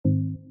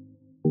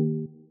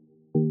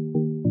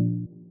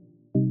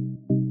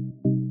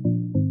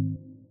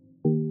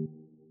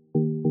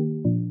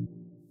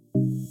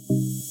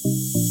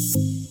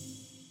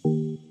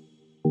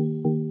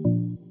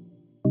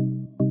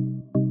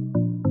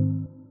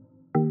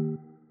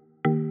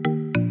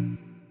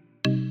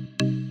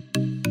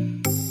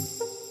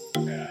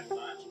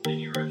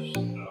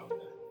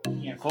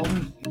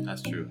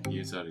That's true.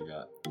 He's already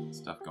got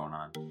stuff going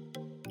on.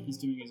 He's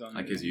doing his own.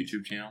 Like his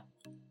YouTube channel.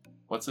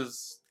 What's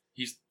his?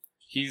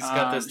 He's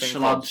got this thing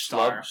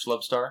Schlubstar. called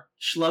Schlubstar.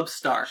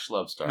 Schlubstar.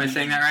 Schlubstar. Am I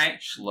saying that right?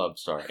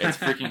 Schlubstar. It's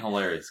freaking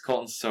hilarious.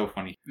 Colton's so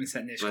funny. It's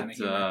that niche kind of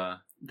But humor.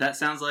 That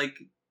sounds like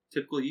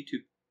typical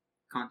YouTube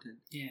content.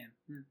 Yeah.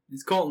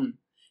 It's Colton.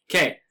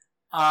 Okay.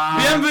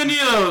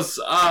 Bienvenidos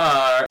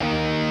are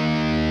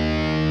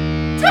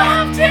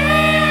Top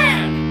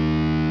 10!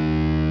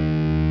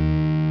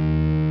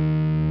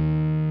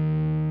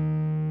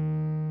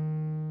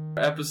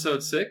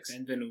 episode 6.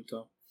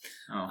 Benvenuto.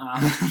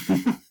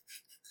 Oh.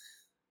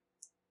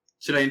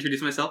 Should I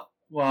introduce myself?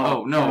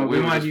 Oh, no, we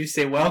we wanted were you to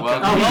say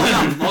welcome.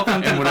 Oh,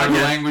 welcome to In the whatever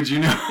podcast. language you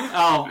know.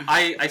 Oh,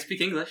 I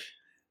speak English.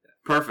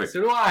 Perfect.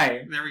 So do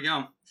I. There we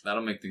go.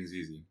 That'll make things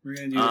easy. We're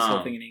going to do this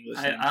whole thing in English.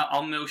 then.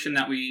 I'll motion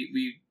that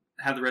we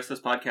have the rest of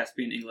this podcast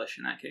be in English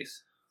in that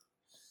case.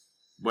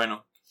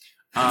 Bueno.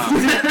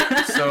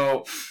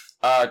 So,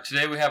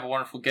 today we have a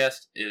wonderful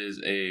guest. It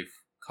is a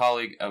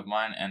colleague of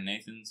mine and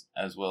Nathan's,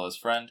 as well as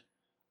friend.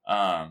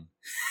 I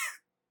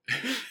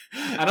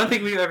don't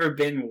think we've ever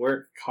been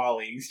work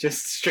colleagues,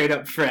 just straight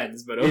up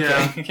friends, but okay.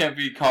 Yeah, can't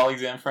be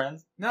colleagues and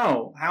friends.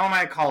 No, how am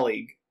I a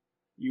colleague?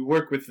 You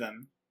work with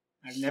them.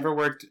 I've never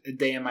worked a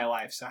day in my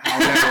life, so how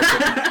would I work with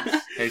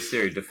Max? Hey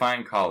Siri,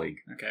 define colleague.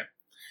 Okay.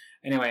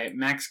 Anyway,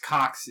 Max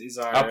Cox is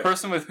our... A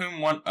person with whom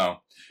one... Oh.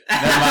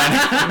 Never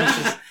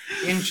mind.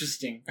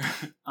 Interesting.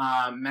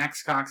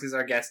 Max Cox is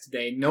our guest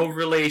today. No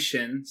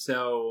relation,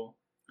 so...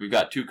 We've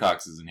got two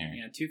Coxes in here.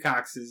 Yeah, two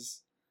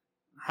Coxes.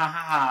 Ha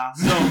ha ha.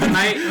 So can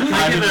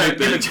I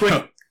give a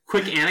joke.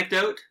 quick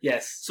anecdote?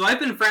 Yes. So I've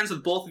been friends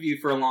with both of you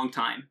for a long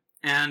time,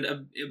 and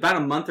about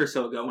a month or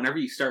so ago, whenever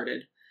you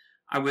started,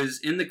 I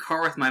was in the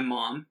car with my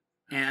mom,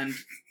 and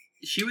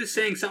she was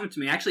saying something to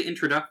me. I actually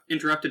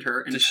interrupted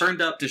her and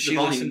turned up Does the she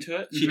volume. listen to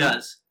it? She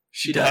does.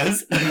 She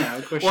does? Yeah,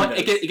 of course Well,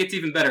 she does. it gets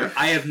even better.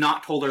 I have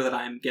not told her that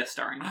I'm guest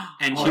starring,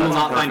 and Oh, she will that's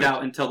not find perfect.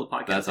 out until the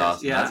podcast. That's ends.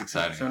 awesome. Yeah. That's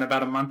exciting. So in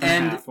about a month and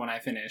And- a half when I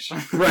finish.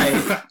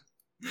 Right.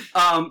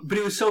 But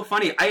it was so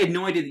funny. I had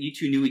no idea that you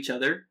two knew each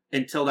other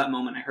until that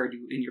moment I heard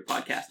you in your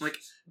podcast. I'm like,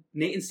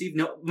 Nate and Steve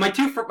know my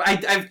two.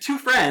 I have two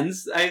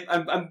friends.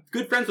 I'm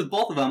good friends with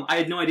both of them. I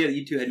had no idea that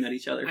you two had met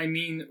each other. I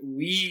mean,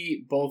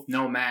 we both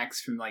know Max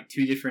from like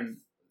two different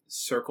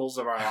circles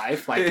of our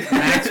life. Like,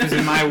 Max was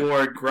in my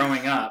ward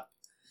growing up.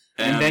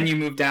 And then you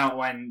moved out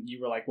when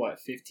you were like, what,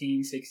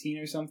 15, 16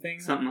 or something?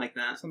 Something like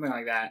that. Something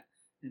like that.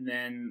 And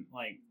then,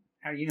 like,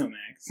 how do you know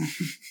Max?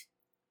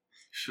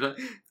 Should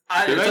It's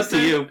I up to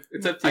say- you.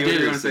 It's up to I you. What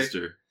dated you a want to say?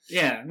 sister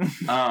Yeah.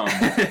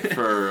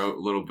 for a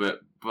little bit,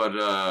 but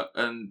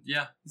and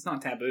yeah, It's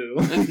not taboo.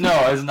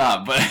 no, it's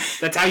not. But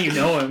That's how you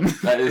know him.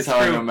 that is It's how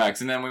I true. know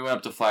Max. And then we went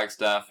up to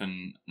Flagstaff,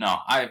 and no,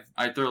 I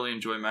thoroughly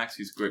enjoy Max.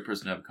 He's a great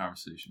person to have a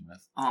conversation with.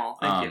 Oh,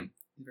 thank you.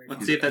 Let's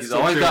He's, see if that's he's still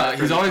always true got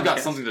after he's the always got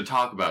podcast. something to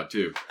talk about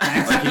too.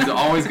 Max, Like he's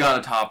always got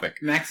a topic.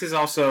 Max is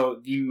also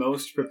the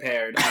most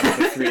prepared out of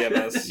the three of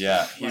us.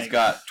 Yeah, he's Like-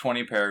 got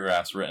 20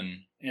 paragraphs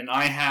written. And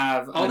I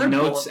have Oh, a they're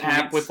notes bullet app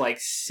points. with like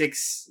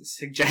 6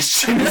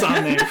 suggestions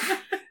on there.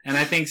 And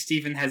I think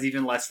Stephen has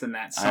even less than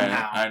that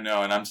somehow. I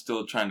know, and I'm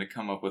still trying to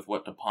come up with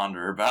what to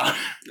ponder about.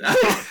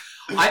 I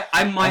might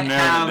I'm narrowing it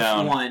have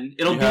down. one.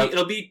 You have-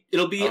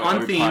 It'll be Are on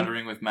we theme.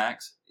 pondering with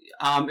Max?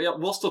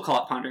 We'll still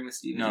call it Pondering with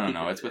Steven.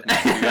 No, it's with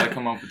Max. You gotta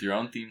come up with your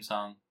own theme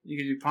song. You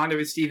can do Ponder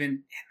with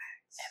Stephen.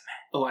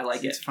 Oh, I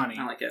like it. It's funny.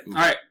 I like it. Ooh.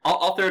 All right,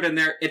 I'll throw it in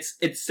there. It's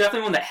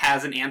definitely one that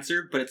has an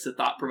answer, but it's a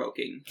thought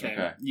provoking.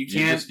 Okay. You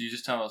can't. You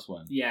just tell us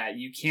when. Yeah,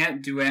 you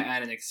can't do it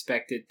at an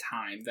expected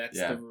time. That's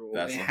Yeah, the rule.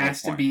 that's It the whole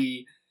has to point.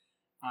 be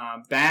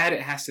bad.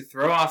 It has to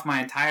throw off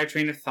my entire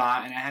train of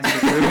thought, and it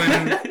has to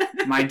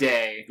ruin my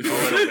day a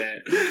little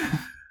bit.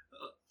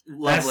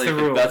 That's Lovely. the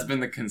rule. That's been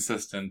the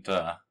consistent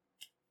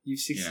You've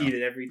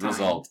succeeded every time.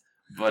 result.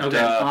 But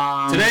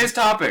Okay. today's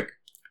topic,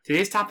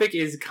 Today's topic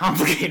is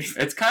complicated.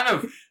 it's kind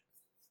of,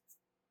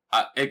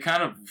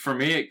 for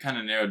me, it kind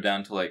of narrowed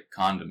down to like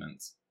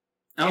condiments.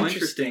 Oh,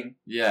 interesting.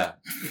 Yeah.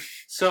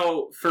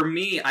 So for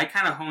me, I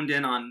kind of honed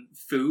in on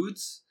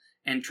foods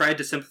and tried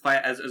to simplify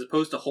it as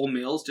opposed to whole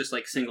meals, just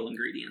like single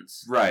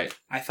ingredients. Right.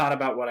 I thought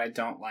about what I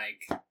don't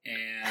like,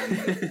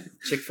 and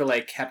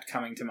Chick-fil-A kept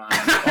coming to mind.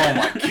 Oh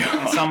my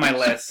god. It's on my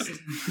list.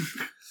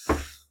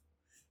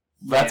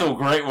 That's a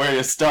great way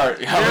to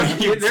start. How There-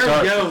 would you there we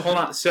start? go. Hold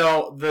on.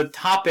 So the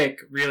topic,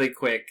 really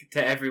quick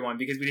to everyone,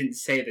 because we didn't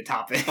say the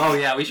topic. Oh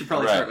yeah, we should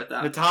probably Right. start with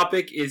The that.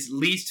 topic is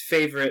least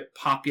favorite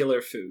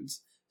popular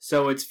foods.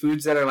 So it's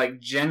foods that are like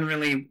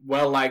generally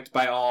well liked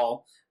by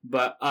all,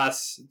 but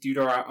us, due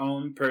to our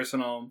own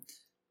personal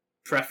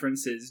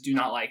preferences, do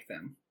not like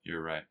them.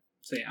 You're right.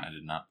 So yeah. I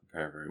did not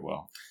prepare very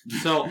well.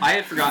 So I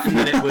had forgotten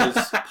that it was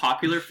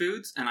popular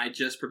foods, and I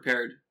just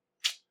prepared.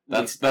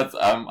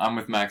 I'm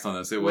with Max on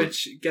this. It was.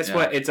 Which, guess yeah.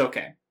 what? It's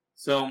okay.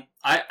 So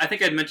I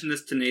think I'd mentioned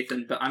this to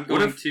Nathan, but I'm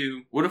going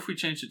to. What if we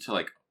changed it to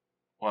like?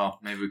 Well,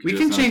 maybe we could. We do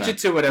can this change another it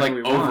to whatever time.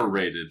 we Like want.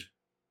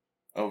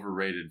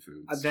 overrated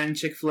foods. Then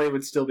Chick-fil-A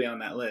would still be on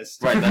that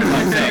list. Right, that's what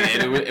I'm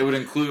saying. It would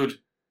include,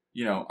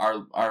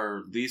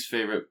 our least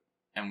favorite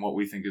and what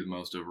we think is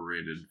most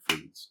overrated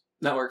foods.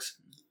 That works.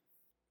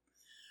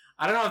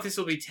 I don't know if this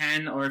will be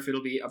 10 or if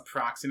it'll be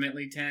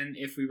approximately 10.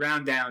 If we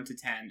round down to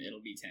 10,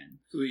 it'll be 10.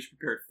 So we each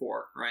prepared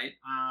 4, right?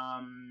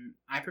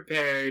 I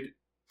prepared...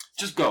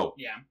 Just go.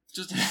 Yeah.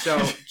 Just So,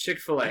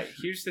 Chick-fil-A.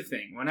 Here's the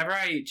thing. Whenever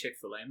I eat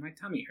Chick-fil-A, my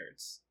tummy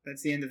hurts.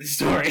 That's the end of the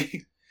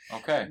story.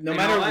 Okay. No You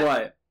matter know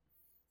what.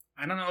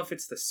 I don't know if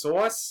it's the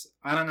sauce.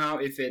 I don't know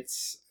if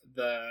it's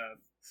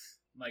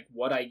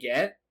what I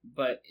get.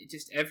 But it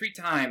just every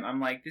time I'm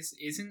like, this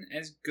isn't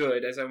as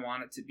good as I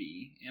want it to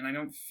be. And I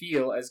don't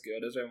feel as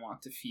good as I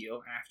want to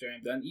feel after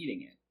I'm done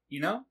eating it. You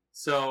know?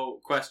 So,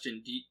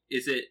 question: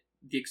 is it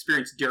the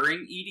experience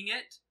during eating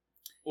it,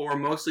 or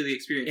mostly the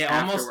experience It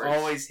afterwards? almost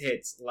always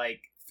hits like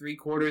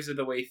 3/4 of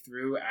the way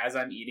through as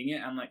I'm eating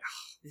it. I'm like,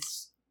 oh,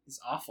 this is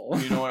awful.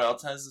 You know what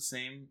else has the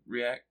same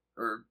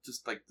or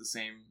just like the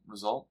same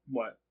result?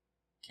 What?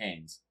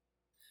 Canes.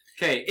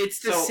 Okay, It's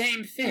the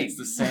same thing. It's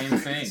the same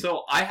thing.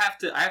 So I have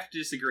to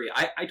disagree.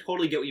 I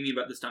totally get what you mean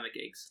about the stomach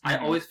aches. I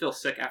Mhm. always feel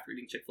sick after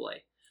eating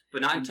Chick-fil-A,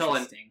 but not until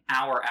an Interesting.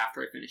 hour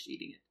after I finish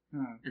eating it.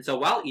 Hmm. And so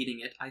while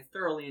eating it, I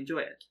thoroughly enjoy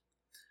it.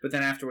 But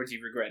then afterwards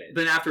you regret it.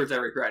 Then afterwards, I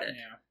regret it.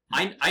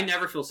 Yeah. I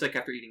never feel sick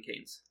after eating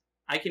canes.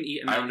 I can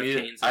eat a mountain of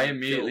canes. I and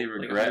immediately feel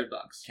like regret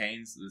 $100.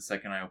 Canes the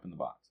second I open the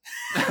box.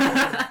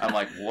 I'm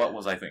like, what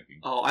was I thinking?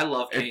 Oh, I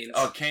love canes.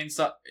 Canes.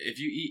 If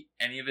you eat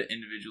any of it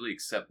individually,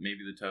 except maybe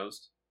the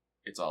toast,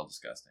 it's all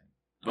disgusting.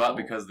 But Oh.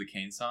 because of the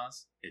cane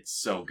sauce, it's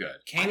so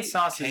good. Cane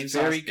sauce Cane is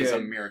very sauce good. is a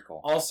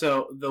miracle.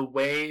 Also, the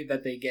way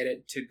that they get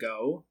it to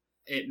go,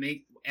 it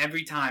make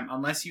every time,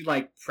 unless you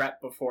like prep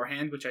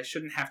beforehand, which I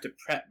shouldn't have to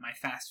prep my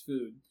fast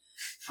food.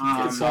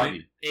 It's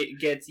soggy. It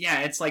gets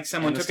it's like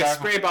someone And the took a styrofoam-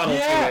 spray bottle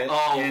Yeah. to it.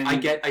 Oh, and I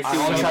I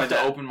feel always you have with to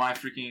that. open my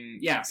freaking.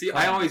 Yeah. See,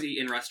 I always eat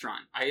in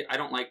restaurant. I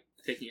don't like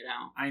taking it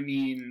out. I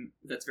mean,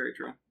 That's very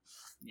true.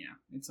 yeah,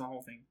 it's a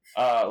whole thing.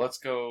 Let's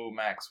go,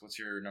 Max. What's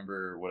your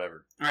number?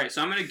 Whatever. All right,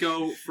 so I'm going to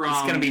go from...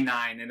 It's gonna be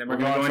 9, and then we're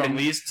We're gonna going go from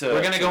into least to.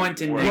 we're gonna go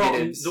into worst. Well,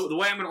 negatives. the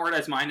way I'm going to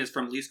organize mine is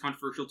from least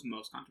controversial to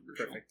most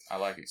controversial. Perfect. I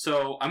like it.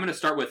 So I'm going to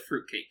start with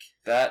fruitcake.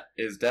 That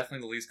is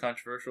definitely the least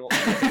controversial.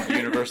 And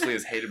universally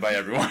is hated by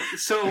everyone.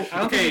 So, I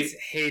don't okay, think it's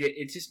hated.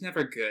 It's just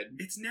never good.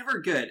 it's never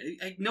good.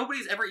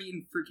 Nobody's ever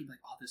eaten fruitcake like,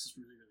 oh, this is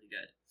really, really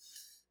good.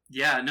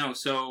 Yeah, no,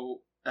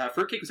 so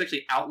fruitcake was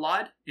actually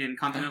outlawed in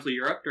continental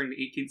Europe during the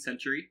 18th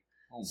century.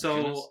 Oh my So,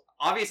 goodness.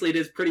 obviously, it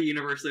is pretty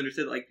universally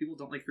understood that, like, people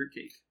don't like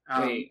fruitcake.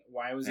 Wait,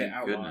 why was it Thank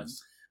outlawed?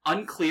 goodness.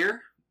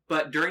 Unclear,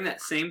 but during that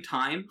same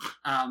time,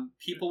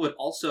 people would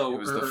also... It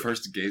was the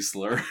first gay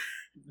slur.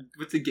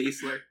 What's a gay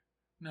slur?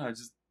 No,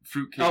 just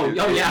fruitcake. Oh,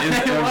 yeah.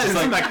 It It was just was.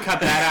 like, Like,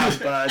 cut that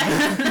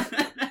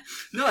out, bud.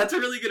 No, that's a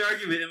really good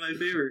argument in my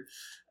favor.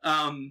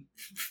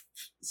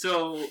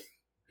 So,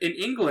 in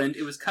England,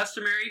 it was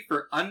customary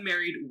for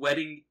unmarried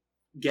wedding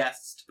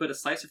guests to put a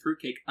slice of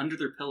fruitcake under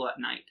their pillow at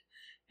night.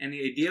 And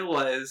the idea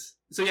was...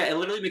 So yeah, it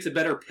literally makes a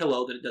better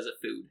pillow than it does a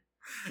food.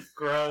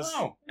 Gross.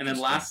 oh, And then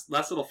last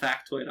little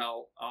factoid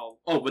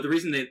but the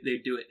reason they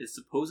do it is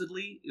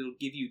supposedly it'll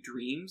give you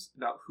dreams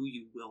about who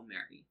you will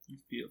marry.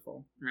 It's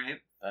beautiful. Right?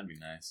 that'd be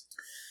nice.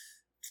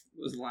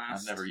 What was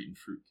last? I've never eaten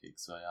fruitcake,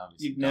 so I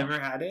obviously You've don't. never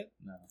had it?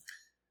 No.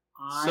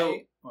 So-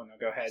 oh no,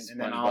 go ahead, and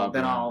then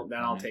SpongeBob I'll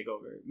remembered. take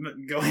over.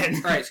 Go ahead.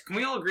 Alright, so can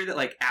we all agree that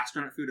like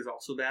astronaut food is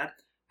also bad?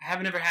 I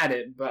have never had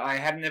it, but I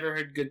have never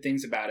heard good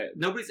things about it.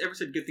 Nobody's ever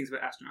said good things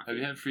about astronaut Have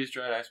food. you had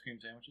freeze-dried ice cream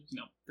sandwiches?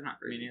 No. They're not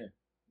Me great. neither.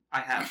 I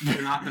have.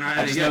 They're not I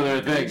any just good. know they're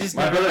a thing. Just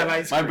My never had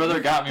ice my cream. brother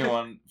got me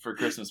one for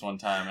Christmas one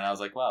time, and I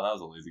was like, "Wow, that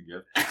was a lazy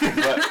gift."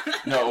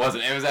 But no, it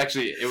wasn't. It was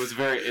actually.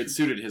 It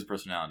suited his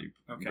personality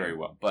Okay. very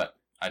well. But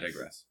I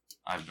digress.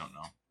 I don't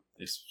know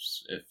if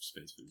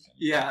space food is anything.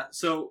 Yeah,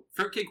 so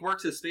fruitcake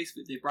works as space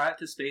food. They brought it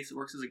to space. It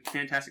works as a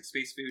fantastic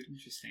space food.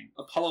 Interesting.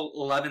 Apollo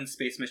 11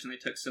 space mission, they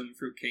took some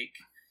fruitcake.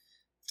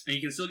 And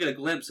you can still get a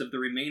glimpse of the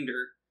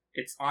remainder.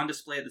 It's on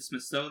display at the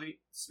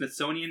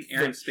Smithsonian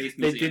Air and Space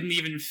They Museum. didn't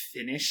even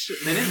finish.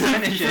 They didn't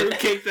finish the it.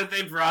 fruitcake that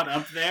they brought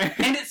up there.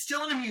 And it's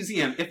still in a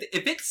museum.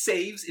 If it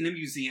saves in a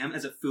museum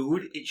as a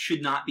food, it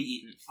should not be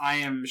eaten. I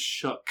am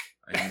shook.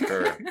 I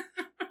concur.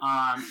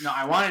 No,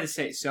 I wanted to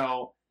say,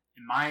 so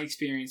my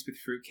experience with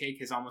fruitcake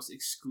has almost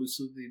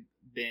exclusively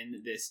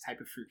been this type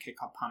of fruitcake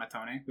called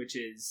panettone, which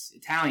is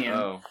Italian.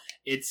 Oh,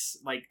 It's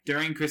like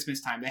during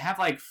Christmas time. They have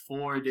like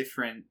 4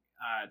 different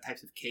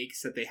types of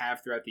cakes that they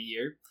have throughout the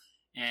year.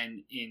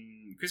 And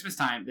in Christmas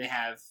time, they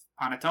have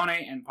panettone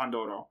and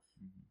pandoro.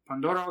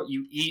 Pandoro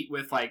you eat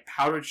with like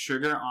powdered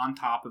sugar on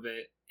top of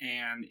it,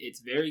 and it's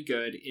very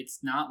good. It's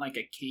not like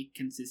a cake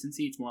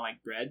consistency. It's more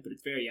like bread, but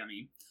it's very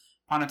yummy.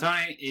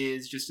 Panettone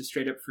is just a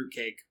straight up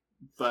fruitcake,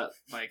 but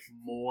like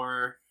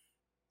more...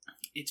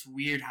 It's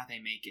weird how they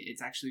make it.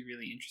 It's actually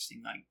really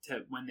interesting. Like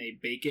when they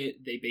bake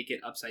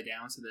it upside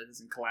down so that it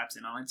doesn't collapse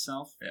in on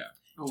itself.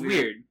 Oh, It's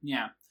weird.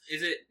 Yeah.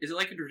 Is it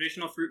like a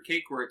traditional fruit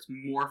cake where it's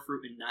more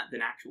fruit and nut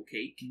than actual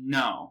cake?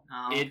 No.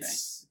 Oh, okay.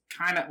 It's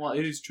kind of, well,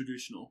 it is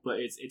traditional, but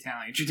it's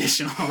Italian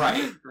traditional.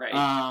 Right, right.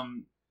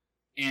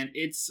 And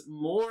it's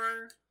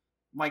more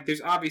like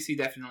there's obviously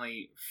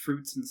definitely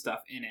fruits and stuff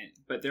in it,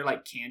 but they're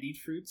like candied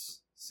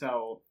fruits.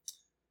 So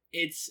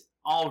It's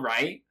all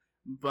right,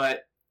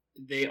 but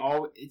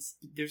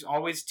there's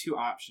always two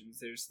options.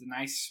 There's the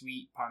nice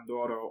sweet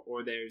pandoro,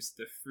 or there's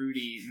the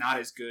fruity, not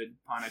as good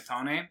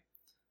panettone,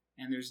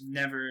 and there's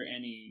never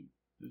any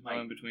There's no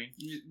in between.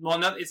 Well,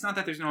 no, it's not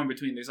that there's no in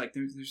between.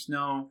 There's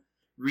no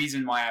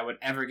reason why I would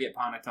ever get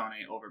panettone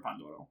over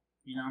pandoro.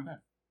 You know? Okay.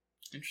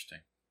 Interesting.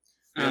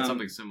 We had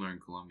something similar in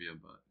Colombia,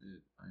 but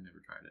I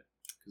never tried it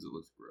because it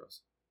looks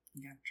gross.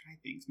 You gotta try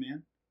things,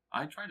 man.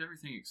 I tried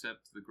everything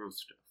except the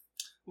gross stuff.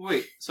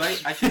 Wait, so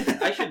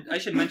I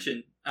should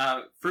mention,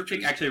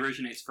 fruitcake actually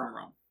originates from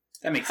Rome.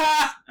 That makes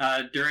sense.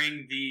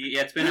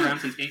 It's been around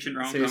since ancient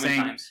Rome, So you're Roman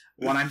saying times.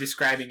 what I'm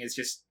describing is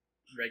just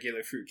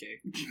regular fruitcake.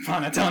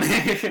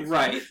 Panettone.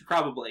 Right,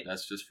 probably.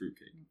 That's just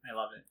fruitcake. I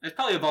love it. It's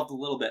probably evolved a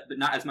little bit, but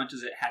not as much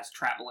as it has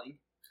traveling.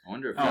 I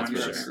wonder if Oh, that's I'm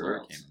where sure. the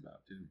slur came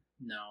about, too.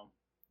 No.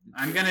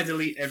 I'm gonna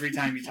delete every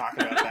time you talk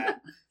about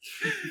that.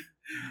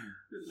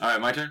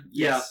 Alright, my turn?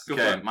 Yes, go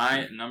for Okay, it.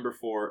 my number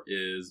 4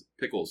 is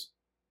pickles.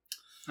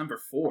 Number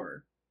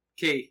 4.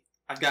 Okay,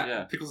 I've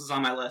got pickles is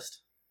on my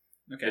list.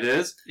 Okay. It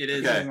is? It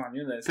is. Okay. This is on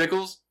your list.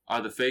 Pickles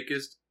are the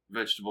fakest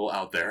vegetable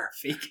out there.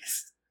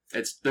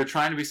 Fakest. They're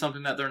trying to be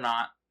something that they're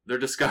not. They're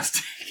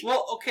disgusting.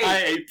 Well, okay. I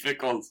hate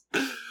pickles.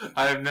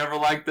 I have never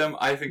liked them.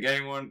 I think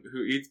anyone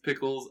who eats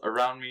pickles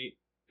around me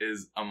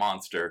is a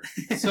monster.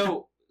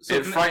 So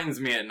It frightens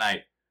me at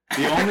night.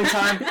 The only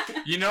time,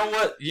 you know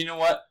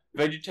what?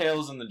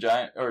 VeggieTales and the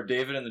giant, or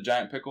David and the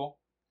giant pickle,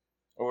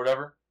 or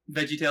whatever.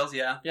 VeggieTales,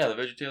 yeah. Yeah, the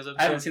VeggieTales episode.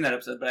 I haven't seen that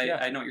episode, but Yeah.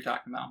 I know what you're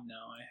talking about. No,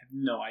 I have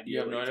no idea. You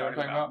have no what idea what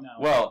you're I'm talking about?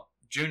 No. Well,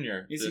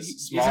 Junior, Isn't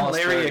small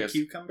Larry a asparagus.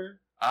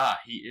 cucumber?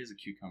 He is a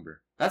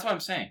cucumber. That's what I'm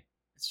saying.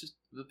 It's just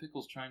the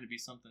pickle's trying to be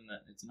something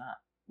that it's not.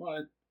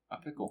 What? A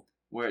pickle,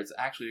 where it's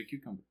actually a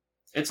cucumber.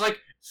 It's like,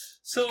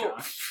 So,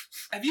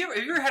 have you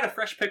ever had a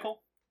fresh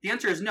pickle? The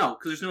answer is no,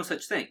 because there's no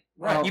such thing.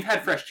 Right. You've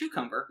had fresh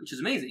cucumber, which is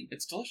amazing.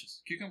 it's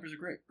delicious. Cucumbers are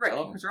great. Right, I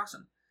love them. cucumbers are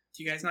awesome.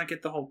 Do you guys not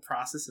get the whole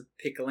process of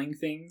pickling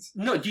things?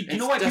 No, do you It's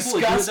know why people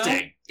would do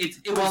disgusting. it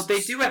though? Well, they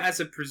do it as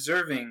a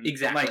preserving.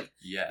 Exactly. Like,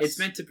 Yes. it's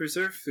meant to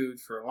preserve food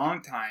for a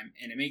long time,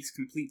 and it makes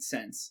complete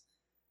sense.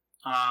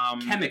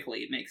 Chemically,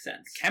 it makes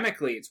sense.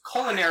 Chemically, it's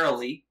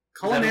Culinarily,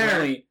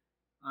 culinarily.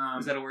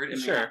 is that a word? It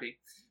may Sure. not be.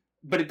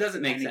 But it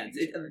doesn't make Anything's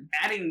sense. a word.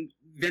 Adding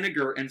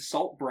vinegar and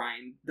salt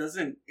brine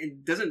doesn't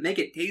make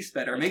it taste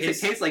better. It It makes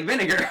tastes- it taste like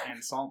vinegar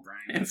and salt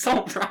brine. and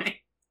salt brine.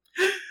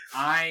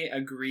 I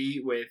agree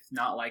with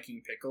not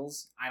liking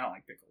pickles. I don't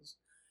like pickles.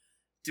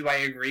 Do I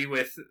agree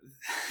with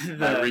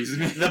My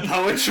reasoning. the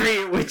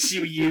poetry which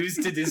you use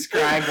to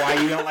describe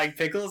why you don't like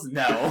pickles?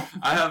 No.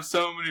 I have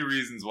so many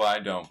reasons why I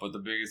don't, but the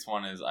biggest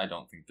one is I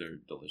don't think they're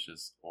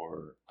delicious,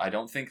 or I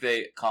don't think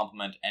they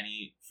complement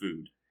any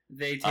food.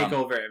 They take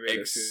over every other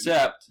food.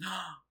 Except,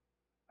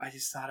 I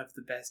just thought of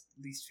the best,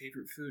 least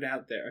favorite food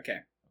out there. Okay.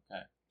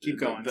 okay, Keep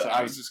going, I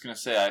sorry. was just gonna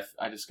say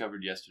I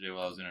discovered yesterday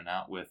while I was in and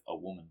out with a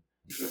woman.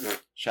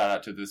 Shout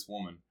out to this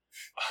woman.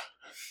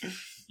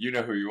 You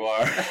know who you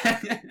are.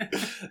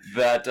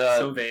 That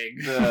So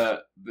vague.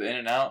 the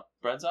In-N-Out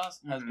bread sauce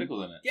has Mhm.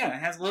 pickles in it. Yeah, it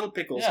has little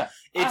pickles. Yeah,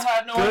 It's I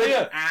had no good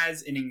idea.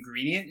 as an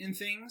ingredient in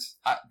things.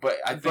 But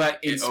I think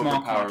But in it small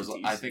overpowers.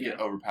 quantities, I think yeah. it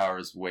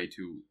overpowers way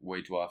too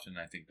often.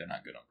 I think they're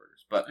not good on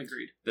burgers. But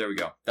Agreed. there we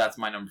go. That's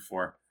my number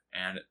 4,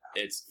 and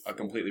it's a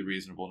completely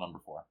reasonable number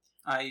 4.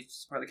 I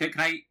support the. Can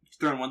I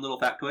throw in one little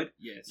factoid?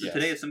 Yes. So Yes.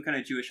 today is some kind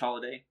of Jewish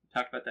holiday. We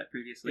talked about that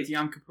previously. It's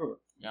Yom Kippur.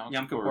 Yom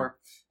Kippur.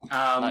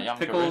 Not Yom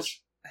Pickles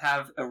Kippur.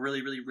 have a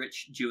really, really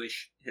rich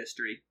Jewish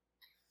history.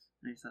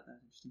 I just thought that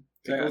was interesting.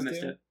 Pickles Sorry, I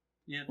missed do? it.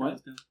 Yeah, What?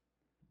 pickles do.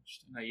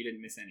 No, you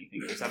didn't miss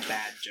anything. It was a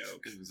bad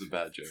joke. It was a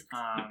bad joke.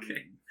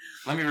 Okay.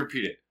 Let me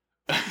repeat it.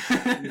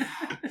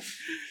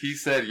 He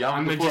said Yom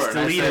I'm gonna Kippur, just and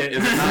I delete said, it.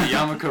 "Is it not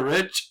Yarmulke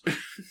rich?"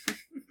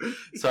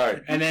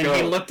 Sorry. And then Go.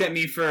 he looked at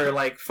me for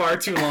like far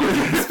too long,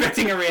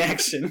 expecting a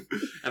reaction.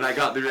 And I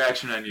got the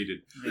reaction I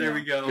needed. There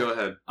we go. Go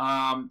ahead.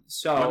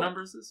 So What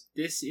number is this?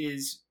 this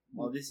is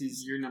this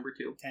is Your number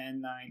 2.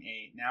 10, 9,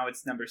 8. Now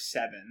it's number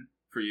 7.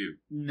 For you,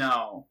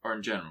 No, or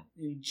in general?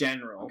 in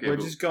general, Okay, we're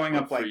but- just going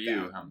but up like for you,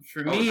 that. how-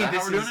 For Oh, me, is that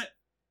this how we're is doing it?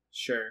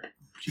 sure.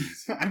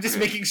 Jeez. I'm just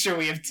Okay. making sure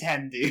we have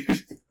 10, dude.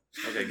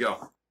 Okay,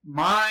 go.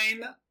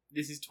 Mine.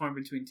 This is torn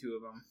between two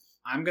of them.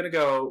 I'm gonna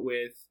go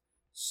with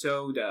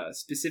soda,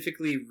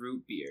 specifically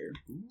root beer.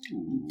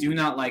 Ooh. Do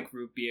not like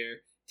root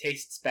beer.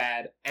 Tastes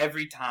bad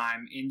every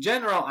time. In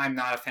general, I'm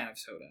not a fan of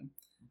soda.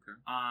 Okay.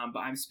 But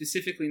I'm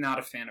specifically not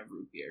a fan of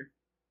root beer.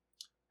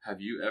 Have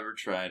you ever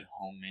tried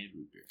homemade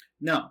root beer?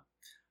 No.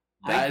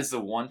 That is the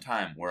one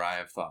time where I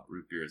have thought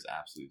root beer is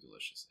absolutely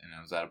delicious. And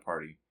I was at a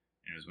party,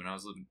 and it was when I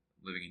was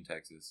living in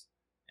Texas,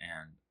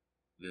 and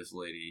this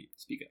lady,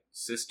 Speak up.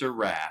 Sister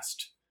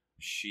Rast,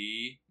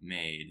 she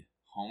made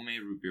homemade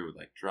root beer with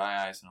like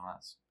dry ice and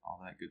all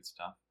that good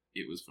stuff.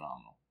 It was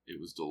phenomenal. It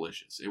was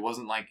delicious. It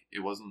wasn't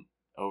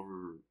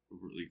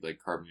overly like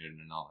carbonated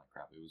and all that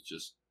crap. It was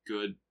just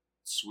good,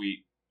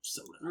 sweet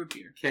soda. Root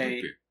beer.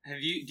 Okay. Root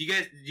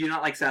beer. Do you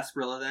not like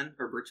sarsaparilla then?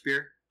 Or birch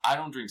beer? I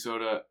don't drink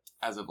soda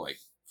as of like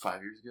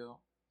 5 years ago.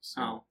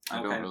 So Oh, I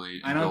okay. don't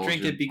really. I don't indulge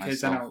drink it in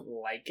because I myself.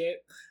 don't like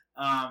it.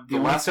 The The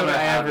only last one soda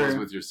I I had was ever,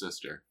 with your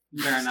sister.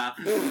 Fair enough.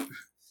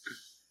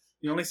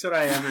 the only soda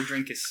I ever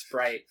drink is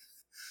Sprite.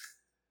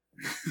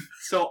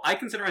 So I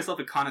consider myself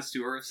a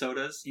connoisseur of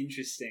sodas,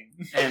 Interesting.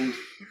 and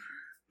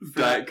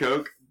Diet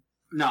Coke.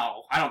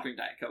 no, I don't drink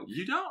Diet Coke.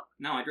 You don't?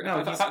 No, I drink. No,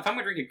 if I'm going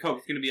to drink a Coke,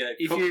 it's going to be a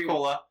If you're-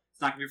 Coca-Cola.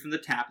 It's not going to be from the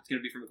tap. It's going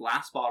to be from a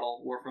glass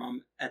bottle or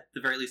from, at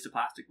the very least, a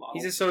plastic bottle.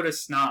 He's a soda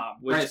snob,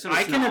 which Right, soda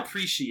I can snob.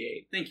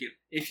 appreciate. Thank you.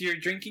 If you're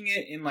drinking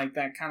it in like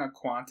that kind of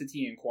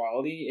quantity and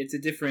quality, it's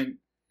It's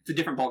a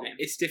different ballgame.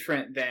 it's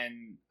different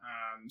than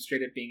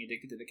straight up being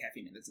addicted to the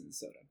caffeine that's in the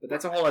soda. But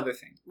that's a whole other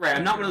thing. Right,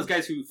 I'm not one of those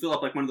guys who fill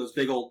up like one of those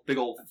big old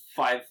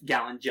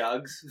 5-gallon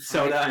jugs of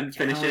soda and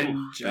finish it.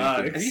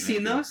 Jugs. Have you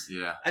seen those?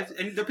 Yeah. And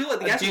there are people.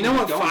 The Do you know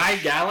what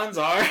 5 gallons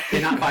are?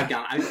 They're not 5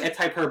 gallon. It's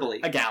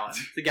hyperbole. A gallon.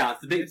 It's a gallon.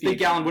 It's the big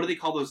gallon. What do they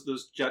call those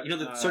jugs? You know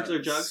the circular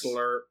jugs?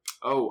 Slurp.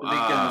 Oh,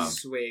 The big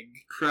Swig.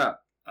 crap.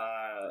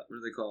 Uh, What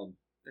are they called?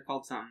 They're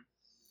called something.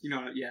 You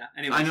know, yeah.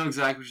 Anyway, I know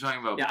exactly what you're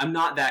talking about. Yeah, I'm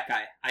not that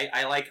guy.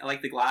 I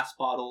like the glass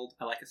bottled.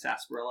 I like a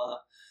sarsaparilla.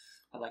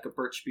 I like a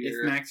birch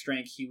beer. if Max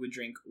drank, he would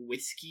drink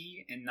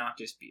whiskey and not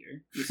just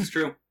beer. This is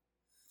true.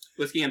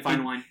 Whiskey and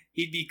fine wine.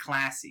 He'd be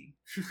classy.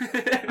 I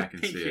can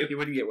Thank see you. it. He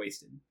wouldn't get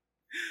wasted.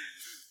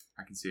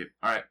 I can see it.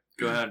 All right,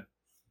 go ahead.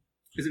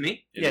 Is it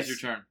me? It Yes.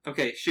 is your turn.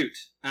 Okay, shoot.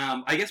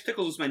 I guess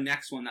pickles was my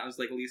next one. That was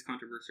like least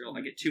controversial.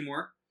 I get 2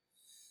 more.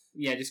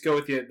 Yeah, just go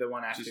with the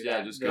one after Just- that.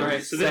 yeah, just the go.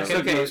 Alright, so this-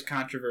 second okay. most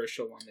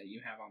controversial one that you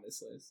have on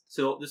this list.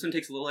 So this one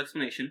takes a little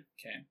explanation.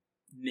 Okay.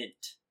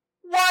 Mint.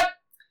 What?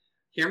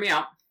 Hear me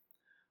out.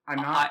 I'm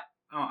not.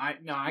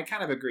 I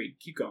kind of agree.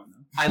 Keep going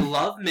though. I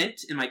love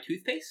mint in my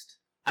toothpaste.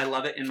 I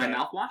love it in my Okay.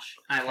 mouthwash.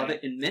 I love Okay.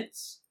 it in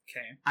mints.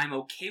 Okay. I'm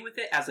okay with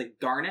it as a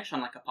garnish on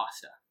like a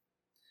pasta.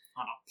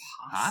 On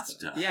a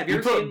pasta. Pasta. Yeah, have You you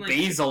ever put seen like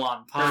basil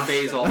on or pasta.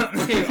 basil?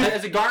 Okay,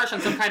 as a garnish on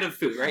some kind of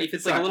food, right? If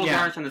it's like a little Yeah.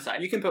 garnish on the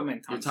side. You can put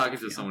mint on You're talking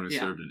stuff, to someone who Yeah.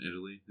 served in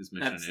Italy. Who's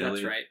mentioned That's in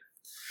Italy. right.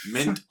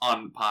 Mint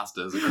on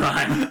pasta is a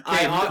crime.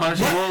 I-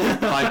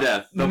 Punishable by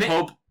death. The Mint-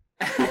 Pope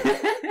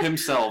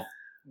himself.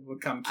 Will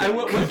come I, kill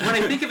when you.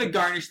 I think of a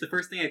garnish, the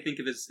first thing I think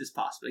of is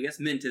pasta. I guess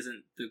mint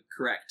isn't the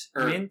correct.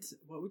 Or, mint,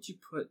 what would you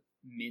put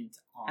mint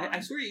on? I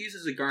swear it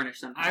uses a garnish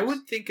sometimes. I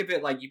would think of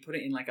it like you put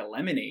it in like a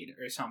lemonade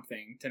or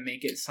something to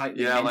make it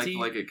slightly Yeah, minty.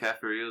 like at Cafe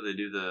Rio, they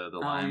do the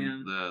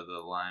lime,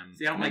 the lime.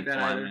 See, I don't like that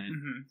either. lemonade.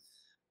 Mhm.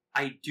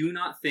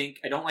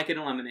 I don't like it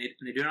in lemonade,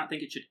 and I do not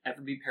think it should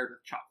ever be paired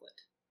with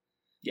chocolate.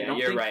 I Yeah, don't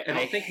you're think- right. I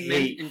don't think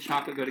mint and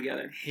chocolate go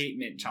together. hate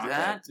mint chocolate.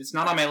 That- It's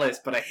not on my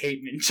list, but I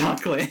hate mint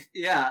chocolate.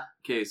 Yeah,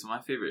 Okay, so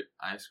my favorite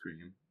ice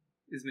cream.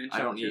 is mint I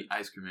chocolate. don't eat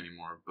ice cream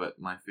anymore, but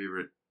my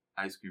favorite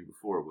ice cream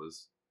before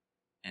was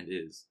and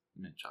is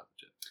mint chocolate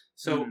chip.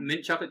 So Mhm.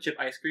 mint chocolate chip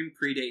ice cream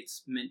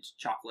predates mint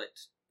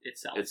chocolate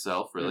itself.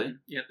 Itself, really? Mhm.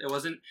 Yep, it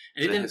wasn't,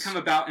 and it The didn't his- come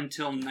about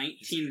until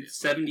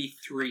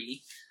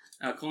 1973.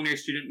 A culinary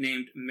student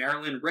named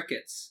Marilyn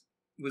Ricketts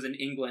was in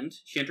England.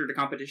 She entered a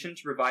competition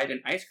to provide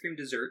an ice cream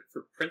dessert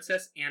for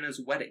Princess Anna's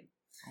wedding.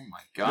 Oh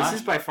my god! This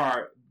is by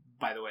far,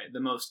 by the way, the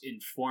most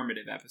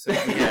informative episode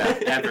we've Yeah.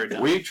 ever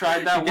done. We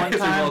tried that You one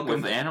guys are time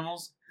welcome. with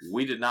animals.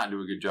 We did not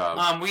do a good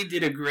job. We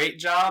did a great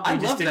job. I We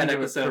just love didn't that do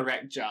episode. a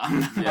correct job.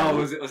 Yeah. Oh,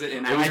 was it it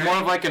in was accurate? more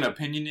of like an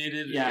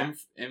opinionated Yeah.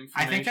 information.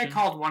 I think I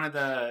called one of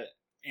the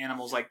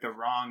animals like the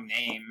wrong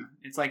name.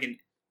 It's like an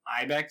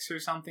ibex or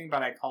something,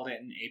 but I called it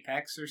an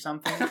apex or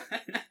something.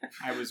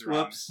 I was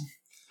wrong. Whoops.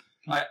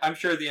 I'm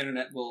sure the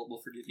internet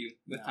will forgive you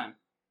with Yeah. time.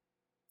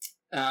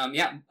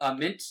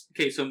 Mint.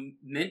 Okay, so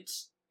mint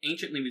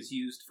anciently was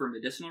used for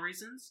medicinal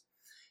reasons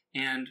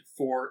and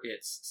for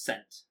its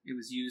scent. It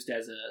was used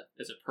as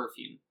a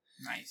perfume.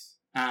 Nice.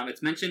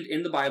 It's mentioned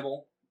in the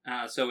Bible,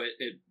 so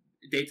it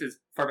dates as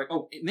far back.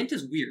 Oh, mint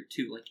is weird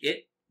too. Like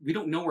we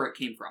don't know where it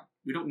came from.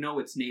 We don't know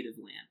its native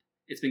land.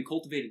 It's been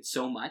cultivated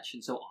so much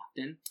and so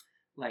often,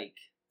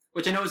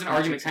 which I know is an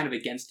argument kind of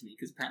against me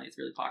because apparently it's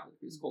really popular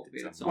because it's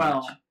cultivated so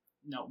Well, much.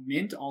 no,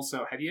 mint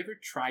also. Have you ever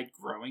tried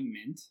growing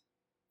mint?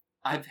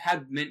 I've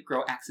had mint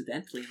grow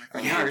accidentally in my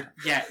front yard.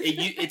 Yeah,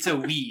 it's a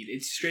weed.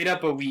 It's straight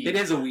up a weed. It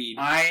is a weed.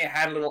 I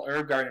had a little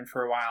herb garden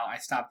for a while. I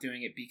stopped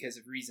doing it because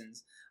of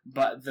reasons.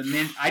 But the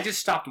mint, I just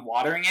stopped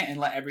watering it and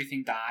let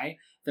everything die.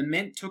 The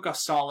mint took a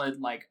solid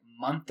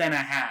month and a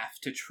half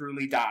to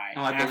truly die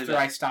Oh, I believe after it.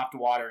 I stopped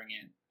watering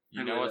it.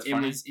 You know what's It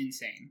funny? was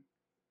insane.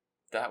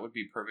 That would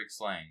be perfect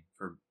slang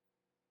for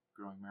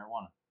growing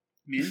marijuana.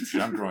 Mint?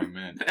 I'm growing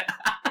mint.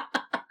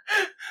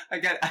 I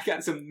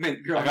got some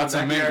mint growing. I got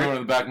some mint growing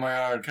in the back of my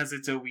yard. Because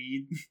it's a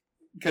weed.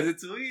 because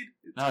it's a weed.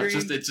 It's No,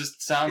 green. it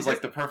just sounds It's like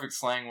just- the perfect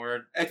slang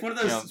word. It's one of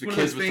You those. know, it's the one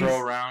kids of would those things.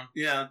 throw around.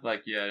 Yeah,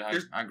 Like, yeah,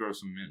 There's- I grow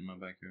some mint in my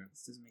backyard.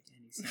 This doesn't make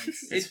any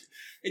sense.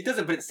 it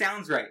doesn't, but it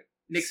sounds right.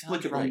 Sounds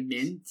Grow Inexplicably.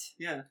 mint?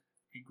 Yeah.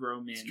 I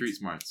grow mint. Street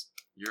smarts.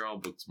 You're all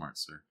book smart,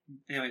 sir.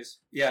 Anyways,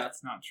 yeah.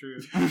 That's not true.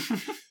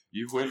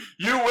 You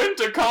went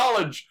to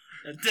college.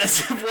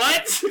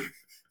 What?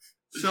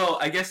 So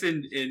I guess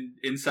in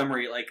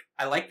summary,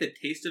 I like the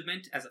taste of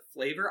mint as a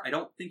flavor. I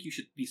don't think you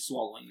should be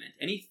swallowing mint.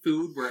 Any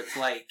food where it's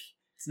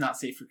It's not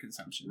safe for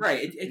consumption.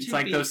 Right. It It's should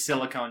like be, those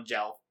silicone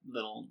gel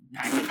little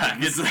Packets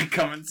packets. that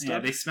come in Yeah,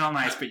 stuff. they smell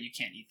nice, but you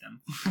can't eat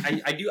them.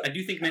 I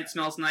do think mint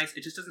smells nice.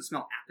 It just doesn't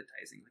smell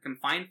appetizing. Like I'm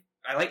fine.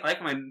 I like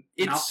when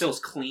my mouth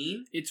feels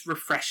clean. It's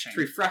refreshing. It's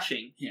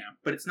refreshing. Yeah.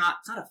 But it's not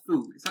a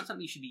food. It's not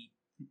something you should be.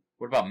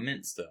 What about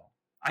mints, though?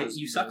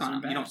 You suck those on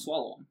are them. You don't bad.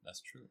 swallow them.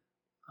 That's true.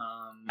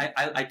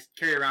 I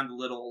carry around the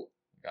little,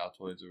 Like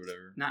Altoids or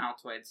whatever. not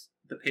Altoids,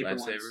 the paper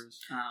ones.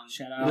 Lifesavers?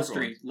 Shout out.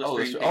 Listerine. Oh, Listerine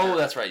Listerine. paper. Oh,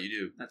 that's right, you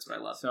do. That's what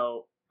I love.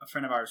 So a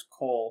friend of ours,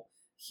 Cole,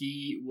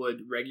 he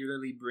would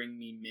regularly bring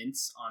me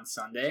mints on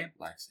Sunday.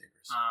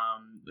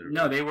 Lifesavers.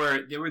 No, they were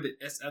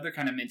this other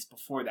kind of mints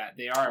before that.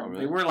 They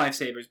really? were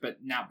lifesavers, but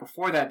now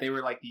before that they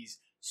were like these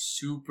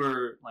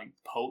super like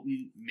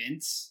potent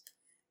mints.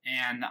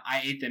 And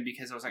I ate them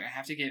because I was like, I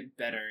have to get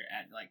better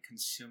at like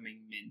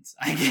consuming mints,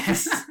 I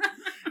guess.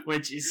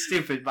 Which is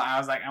stupid, but I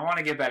was like, I want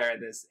to get better at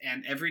this.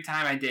 And every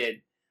time I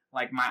did,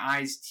 like my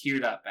eyes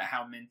teared up at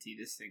how minty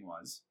this thing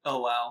was. Oh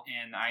wow.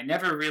 And I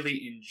never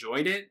really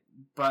enjoyed it,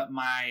 but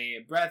my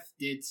breath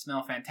did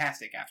smell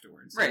fantastic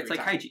afterwards. Right. every It's like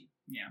time. hygiene.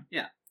 Yeah.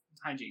 Yeah.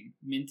 It's hygiene.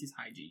 Mint is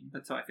hygiene.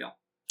 That's how I feel.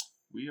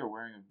 We are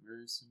wearing a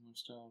very similar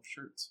style of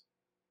shirts.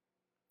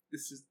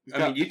 This is. We've I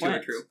got mean, you two are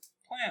plants. true.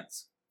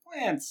 Plants.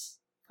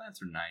 Plants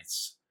are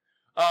nice.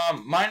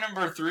 My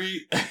number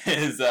 3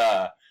 is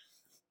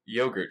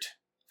yogurt.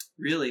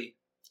 Really.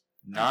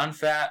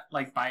 Non-fat,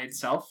 Like by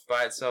itself.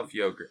 by itself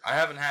yogurt. I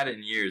haven't had it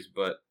in years,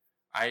 but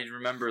I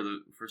remember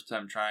the first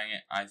time trying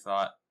it, I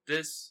thought,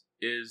 this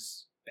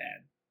is...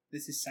 Bad.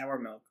 This is sour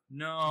milk.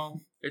 No,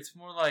 it's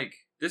more like,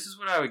 this is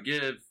what I would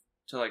give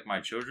to, like,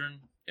 my children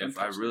if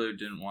I really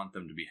didn't want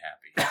them to be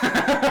happy.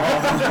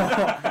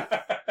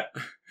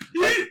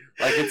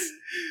 Like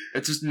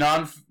it's just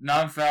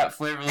non-fat,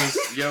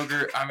 flavorless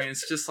yogurt. I mean,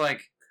 it's just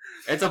like,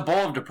 it's a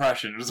bowl of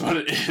depression is what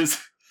it is.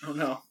 Oh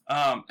no.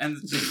 And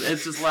it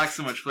just lacks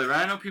so much flavor.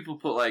 I know people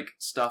put like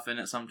stuff in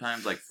it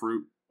sometimes, like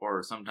fruit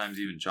or sometimes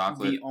even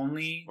chocolate The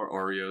only or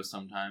Oreos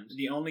sometimes.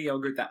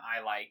 yogurt that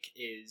I like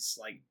is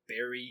like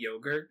berry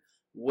yogurt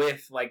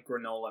with like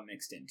granola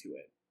mixed into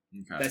it.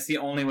 Okay. That's the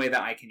only way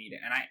that I can eat it.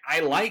 And I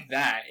like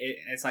that.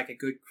 It's like a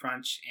good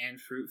crunch and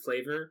fruit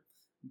flavor.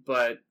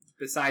 But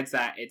besides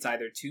that, it's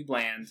either too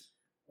bland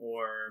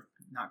or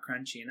not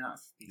crunchy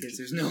enough because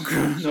there's no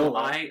granola. So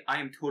I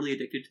am totally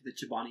addicted to the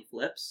Chobani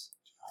Flips.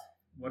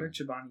 What are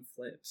Chobani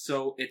Flips?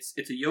 So it's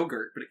a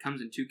yogurt, but it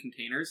comes in 2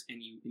 containers,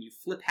 and you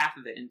flip half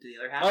of it into the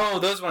other half. Oh,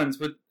 those ones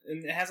with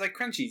and it has like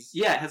crunchies.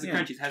 Yeah, it has the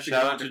Yeah. crunchies. It has the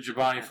Shout out to granola.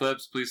 Chobani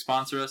Flips. Please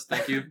sponsor us.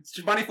 Thank you. It's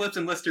Chobani Flips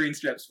and Listerine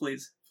strips,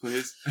 please.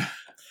 Please.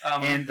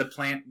 And the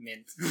plant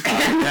mint.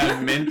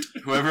 And mint.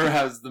 Whoever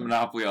has the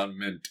monopoly on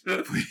mint,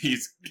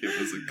 please give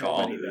us a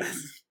call. Nobody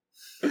does.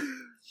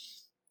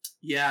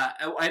 Yeah,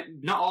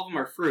 not all of them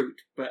are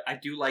fruit, but I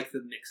do like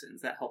the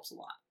mix-ins. That helps a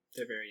lot.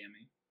 They're very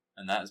yummy.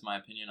 And that is my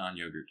opinion on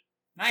yogurt.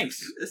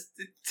 Nice.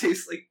 It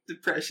tastes like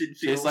depression.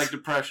 Tastes like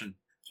depression.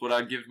 It's what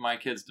I'd give my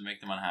kids to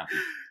make them unhappy.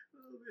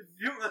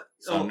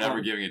 So I'm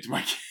never giving it to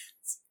my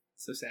kids.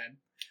 So sad.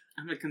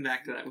 I'm gonna come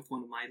back to that with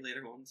one of my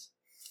later ones.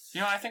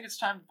 You know, I think it's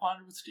time to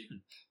ponder with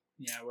Steven.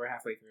 Yeah, we're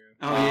halfway through.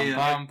 Oh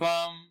yeah.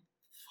 Bum.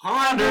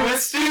 Ponder with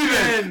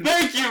Steven!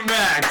 Thank you,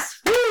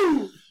 Max.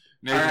 Woo!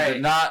 Nathan All right.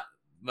 did not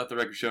let the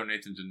record show.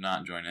 Nathan did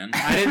not join in.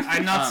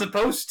 I'm not Um,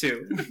 supposed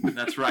to.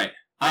 That's right.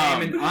 I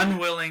am an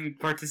unwilling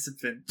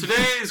participant.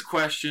 Today's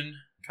question,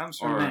 Comes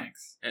from or-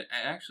 Max. and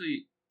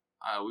actually,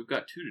 we've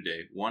got 2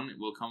 today. One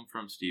will come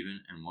from Steven,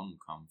 and one will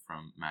come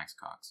from Max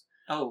Cox.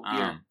 Oh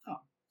dear.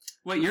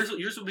 Wait,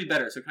 yours will be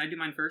better. So can I do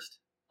mine first?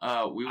 We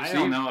will I see.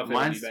 don't know if it'll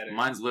mine's, be better.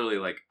 Mine's literally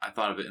like, I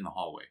thought of it in the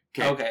hallway.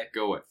 Okay.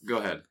 Go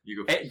ahead.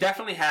 You go. It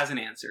definitely has an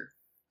answer.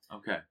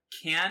 Okay.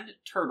 Can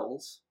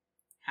turtles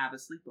have a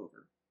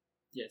sleepover?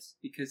 Yes.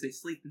 Because they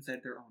sleep inside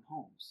their own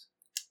homes.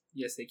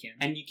 Yes, they can.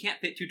 And you can't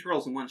fit 2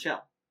 turtles in one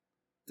shell.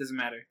 Doesn't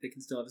matter. They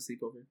can still have a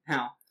sleepover.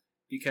 How?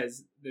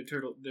 Because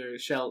their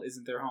shell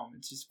isn't their home.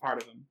 It's just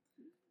part of them.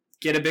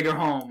 Get a bigger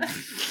home.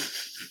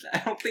 I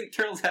don't think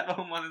turtles have a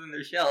home other than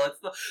their shell.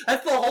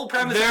 That's the whole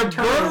premise They're of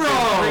turtles.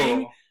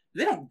 burrow.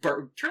 They don't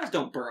burrow. Turtles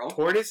don't burrow.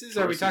 Tortoises?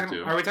 Are we Tortoises talking?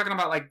 do. Are we talking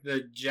about like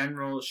the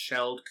general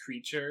shelled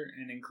creature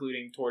and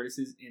including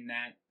tortoises in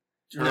that?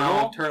 No,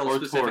 Turtle turtles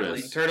or specifically.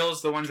 tortoise? The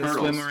turtles, the ones that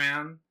Turtles. swim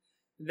around.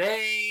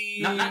 They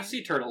Not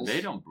sea turtles.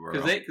 They don't burrow.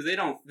 because they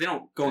don't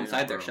go They inside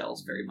don't their burrow.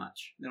 shells very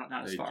much. They don't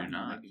not as They far. do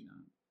not. Maybe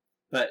not.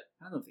 But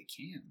I don't know if they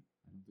can.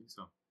 I don't think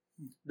so.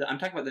 I'm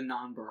talking about the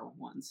non-burrow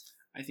ones.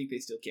 I think they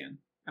still can.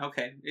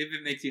 Okay, if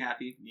it makes you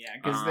happy. Yeah,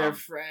 because they're Um,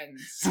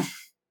 friends. It was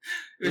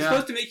Yeah.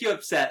 supposed to make you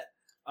upset.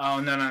 Oh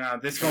no!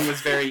 This one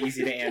was very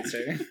easy to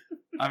answer.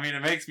 I mean,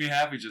 it makes me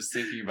happy just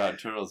thinking about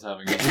turtles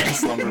having a big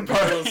slumber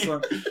Turtles,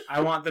 party.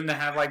 I want them to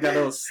have like that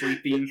little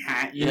sleeping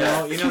hat. You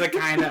Yeah. know the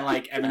kind that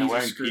like Ebenezer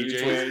wearing Scrooge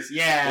PJs. wears.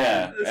 Yeah.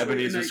 Yeah, That's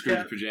Ebenezer like a Scrooge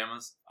nightcap.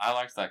 pajamas. I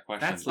liked that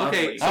question. That's Okay,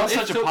 lovely. That was So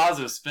such it's- a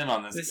positive spin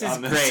on this. This is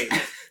on great,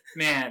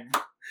 man.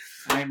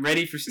 I'm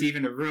ready for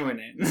Steven to ruin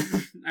it.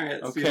 All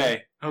right. let's do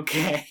Okay,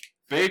 Okay.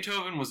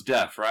 Beethoven was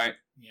deaf, right?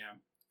 Yeah.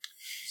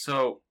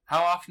 So,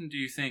 how often do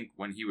you think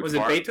when he would Was it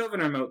fart?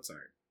 Beethoven or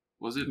Mozart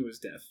Was it? who was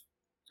deaf?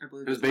 I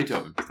believe It was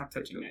Beethoven. Stop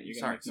touching that. You're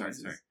gonna make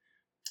noises.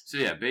 So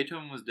yeah,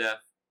 Beethoven was deaf,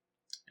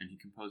 and he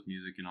composed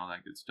music and all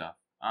that good stuff.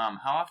 How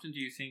often do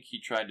you think he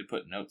tried to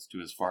put notes to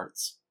his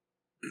farts?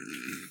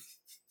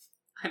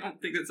 I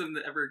don't think that's something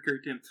that ever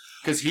occurred to him.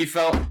 Because he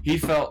felt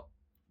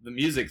the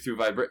music through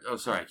Oh,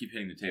 sorry, I keep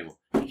hitting the table.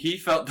 He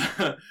felt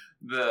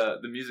the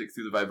music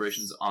through the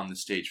vibrations on the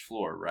stage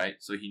floor, right?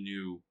 So he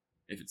knew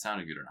if it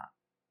sounded good or not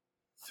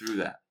through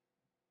that.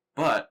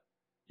 But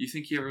you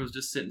think he ever was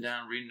just sitting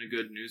down reading a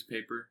good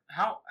newspaper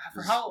How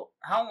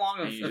long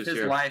of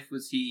his life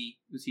was he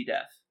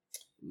deaf?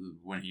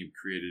 when he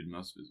created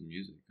most of his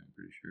music? I'm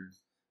pretty sure.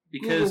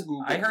 Because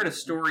I heard a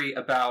story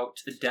about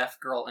a deaf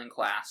girl in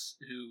class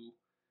who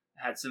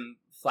had some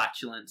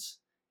flatulence,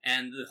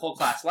 and the whole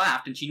class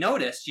laughed, and she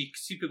noticed, she could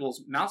see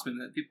people's mouths moving,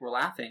 that people were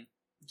laughing.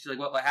 She's like,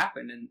 what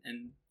happened?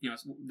 And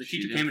the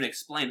teacher came and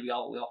explained, we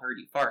all heard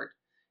you fart,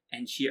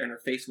 and her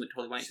face went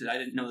totally white. She said, I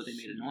didn't know that they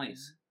made a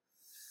noise.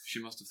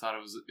 She must have thought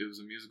it was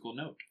a musical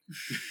note.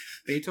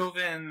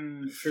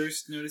 Beethoven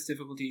first noticed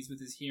difficulties with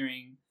his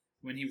hearing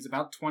when he was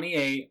about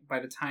 28. By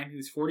the time he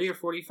was 40 or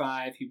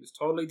 45, he was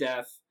totally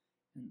deaf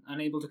and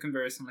unable to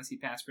converse unless he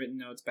passed written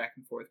notes back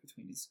and forth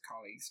between his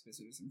colleagues,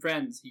 visitors, and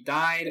friends. He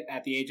died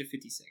at the age of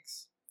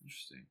 56.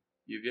 Interesting.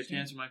 You've yet to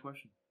answer my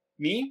question.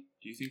 Me?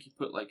 Do you think he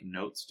put like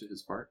notes to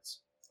his farts,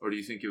 or do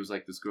you think it was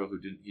like this girl who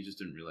he just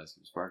didn't realize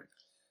he was farting?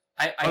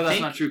 I that's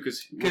think, not true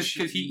because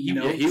he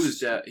was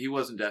deaf. He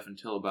wasn't deaf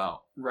until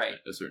about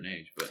a certain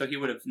age, but so he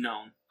would have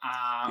known.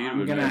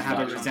 I'm gonna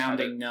have a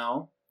resounding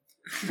no.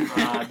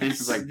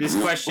 This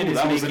question is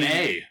that making, was an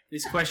A.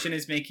 This question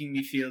is making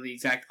me feel the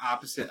exact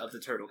opposite of the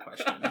turtle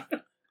question.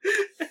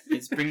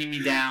 It's bringing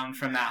me down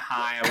from that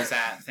high I was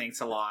at.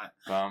 Thanks a lot.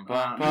 Bum,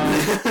 bum, bum.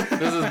 This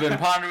has been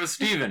Ponder with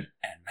Steven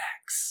and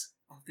Max.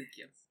 Oh, thank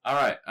you. All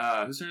right,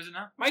 whose turn is it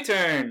now? My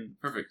turn.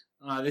 Perfect.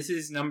 This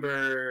is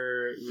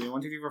number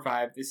 1, 2, 3, 4,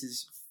 5. This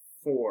is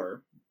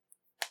 4.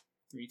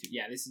 3, 2.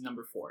 Yeah, this is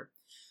number 4.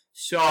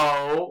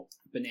 So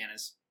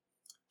bananas.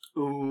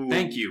 Ooh.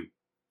 Thank you.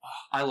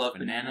 I love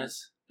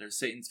bananas. They're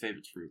Satan's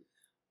favorite fruit.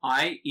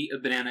 I eat a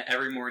banana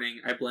every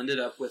morning. I blend it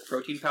up with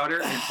protein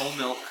powder and whole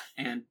milk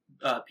and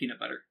peanut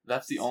butter.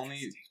 That's the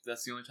only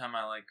time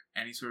I like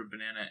any sort of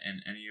banana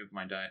in any of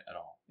my diet at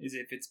all. Is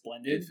if it's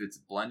blended? If it's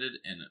blended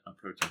in a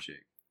protein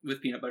shake. With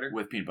peanut butter?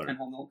 With peanut butter. And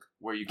whole milk?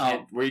 Where you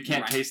can't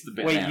taste the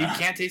banana. Wait, you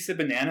can't taste the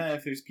banana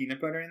if there's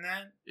peanut butter in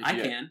that? I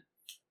can.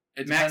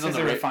 It Max has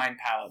a refined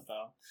palate,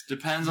 though.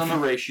 Depends on the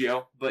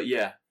ratio, but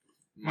yeah.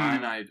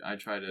 Mine, I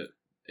try to...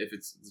 If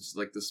it's just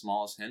like the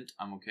smallest hint,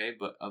 I'm okay.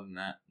 But other than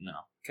that, no.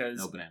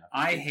 No banana.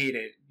 I hate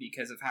it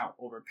because of how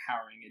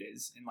overpowering it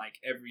is in like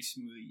every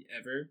smoothie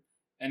ever.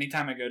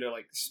 Anytime I go to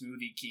like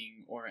Smoothie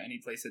King or any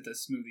place that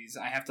does smoothies,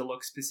 I have to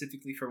look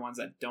specifically for ones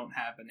that don't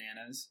have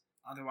bananas.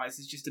 Otherwise,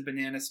 it's just a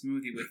banana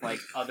smoothie with like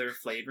other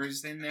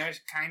flavors in there,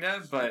 kind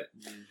of. But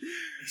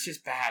it's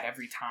just bad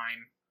every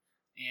time.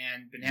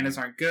 And bananas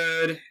aren't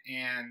good.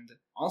 And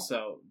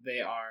also, they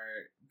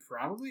are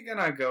probably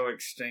gonna go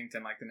extinct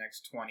in like the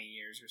next 20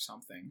 years or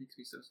something. Makes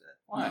me so sad.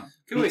 Why?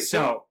 No. Wait,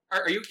 so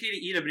are you okay to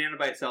eat a banana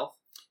by itself?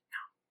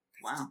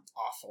 No. Wow.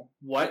 Awful.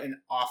 What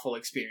an awful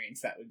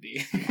experience that would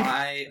be.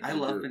 I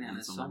love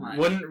bananas so much.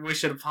 Wouldn't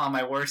wish it upon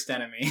my worst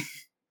enemy.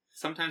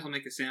 Sometimes I'll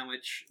make a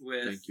sandwich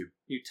with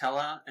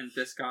Nutella and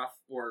Biscoff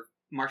or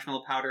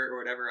marshmallow powder or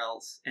whatever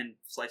else and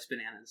sliced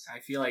bananas. I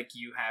feel like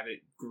you have it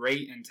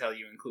great until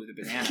you include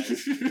the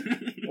bananas.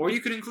 Or you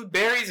could include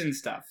berries and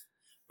stuff.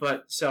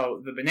 But,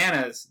 so, the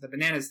bananas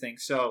thing.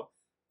 So,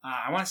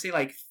 I want to say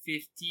like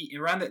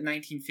around the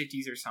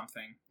 1950s or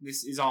something.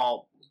 This is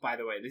all, by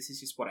the way, this is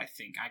just what I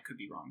think. I could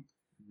be wrong.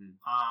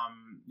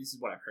 Mm-hmm. This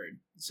is what I've heard.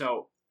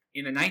 So,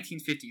 in the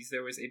 1950s,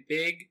 there was a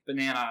big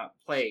banana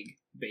plague,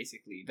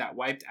 basically, that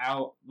wiped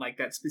out, like,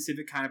 that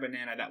specific kind of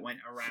banana that went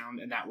around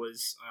and that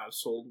was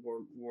sold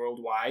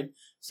worldwide.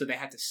 So they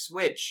had to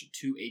switch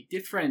to a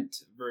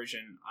different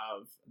version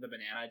of the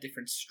banana, a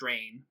different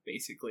strain,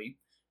 basically,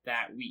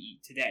 that we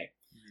eat today.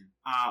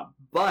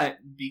 But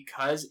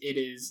because it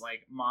is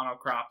like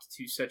monocropped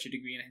to such a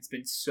degree and it's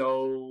been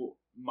so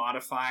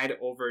modified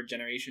over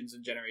generations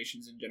and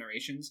generations and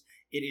generations,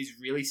 it is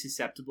really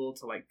susceptible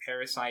to like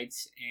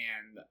parasites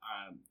and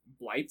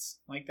blights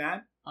like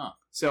that.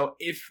 So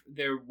if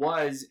there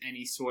was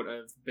any sort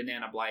of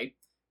banana blight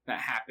that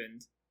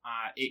happened,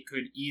 it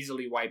could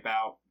easily wipe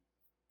out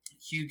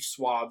huge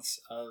swaths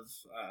of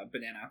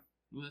banana.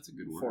 Well, that's a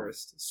good word.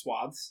 Forest.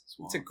 Swaths.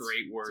 It's a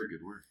great word. It's a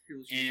good word.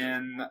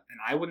 And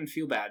I wouldn't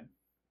feel bad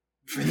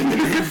for the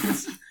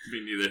bananas.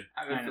 Me neither.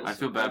 I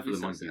feel bad for the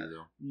monkeys,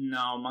 though.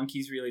 No,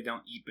 monkeys really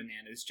don't eat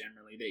bananas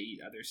generally. They eat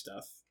other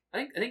stuff.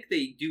 I think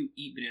they do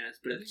eat bananas,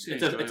 but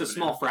it's a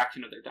small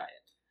fraction of their diet.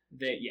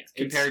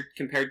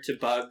 Compared to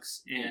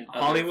bugs and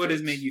Hollywood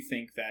has made you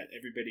think that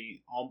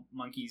all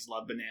monkeys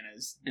love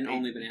bananas and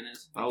only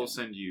bananas. I will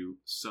send you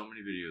so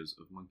many videos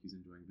of monkeys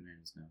enjoying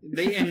bananas now.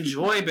 They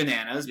enjoy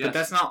bananas, but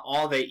that's not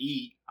all they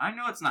eat. I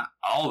know it's not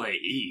all they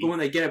eat, but when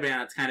they get a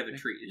banana, it's kind of a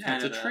treat.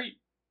 It's a treat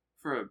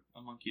for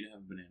a monkey to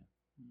have a banana.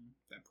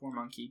 That poor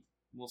monkey.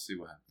 We'll see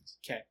what happens.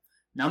 Okay,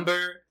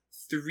 number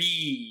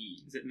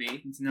 3. Is it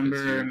me? It's number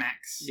It's you.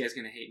 Max. You guys are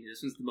gonna hate me.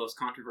 This one's the most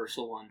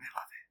controversial one.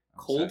 I'm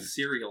Cold excited.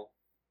 cereal.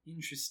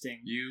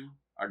 Interesting. You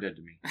are dead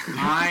to me.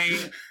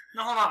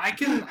 No, hold on. I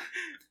can.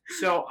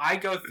 So I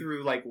go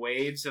through like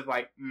waves of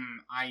like,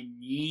 I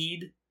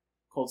need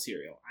cold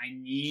cereal. I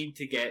need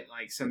to get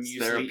like some It's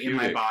muesli in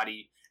my therapeutic.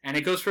 body, and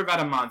it goes for about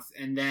a month,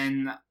 and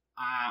then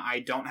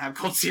I don't have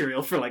cold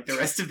cereal for like the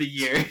rest of the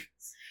year,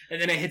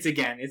 and then it hits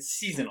again. It's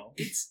seasonal.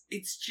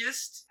 It's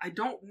just I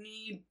don't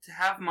need to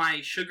have my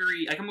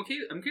sugary. Like I'm okay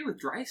with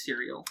dry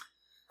cereal.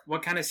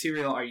 What kind of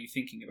cereal are you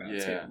thinking about?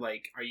 Yeah. Too?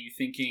 Like, are you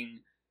thinking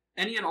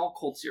Any and all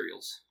cold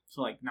cereals.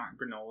 so like not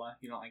granola?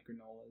 You don't like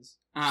granolas?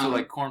 So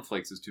like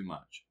cornflakes is too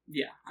much.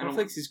 yeah, I don't.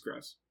 Cornflakes is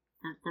gross.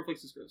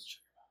 Cornflakes is gross.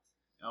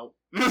 Oh.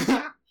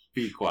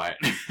 Be quiet.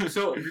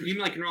 So you mean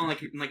like granola,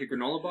 like a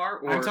granola bar,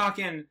 or I'm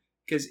talking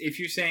because if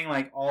you're saying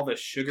like all the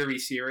sugary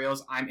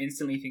cereals, I'm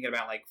instantly thinking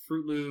about like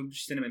Fruit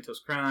Loops, Cinnamon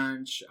Toast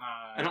Crunch.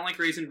 I don't like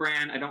Raisin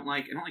Bran. I don't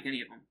like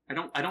any of them. I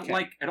don't Okay.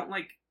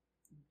 like.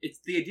 It's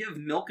the idea of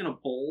milk in a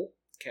bowl.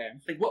 Okay.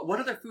 Like what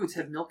other foods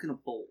have milk in a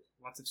bowl?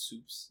 Lots of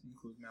soups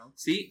include milk.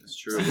 See, That's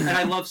true. See, and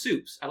I love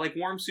soups. I like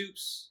warm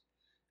soups.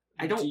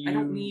 I don't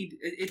Do need.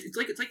 It's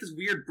like this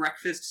weird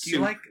breakfast Do soup.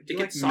 you like It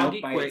gets milk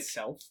soggy by quick.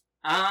 itself?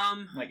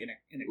 Like Like in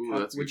a Ooh, cup?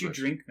 that's a Would good you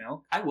question. drink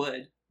milk? I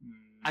would. Mm,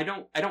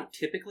 I don't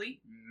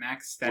typically.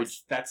 Max,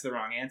 that's the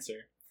wrong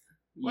answer.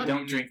 You What?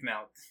 don't drink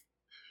milk.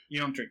 You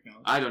don't drink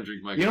milk. I don't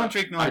drink milk. You don't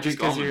drink milk I just drink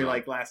because almond you're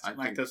milk. like lactose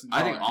I think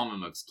intolerant. almond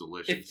milk's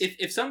delicious.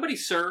 If somebody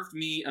served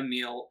me a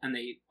meal and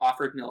they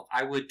offered milk,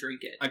 I would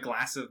drink it. A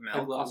glass of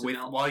milk, glass of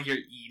milk. while you're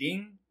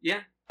eating?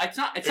 It's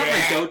not my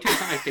go-to.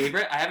 It's not my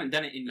favorite. I haven't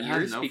done it in It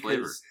years has no because.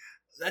 flavor.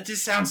 That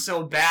just sounds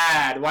so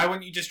bad. Why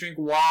wouldn't you just drink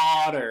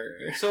water?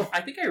 So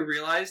I think I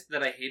realized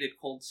that I hated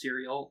cold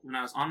cereal when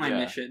I was on my Yeah.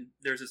 mission.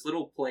 There's this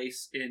little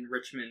place in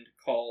Richmond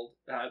called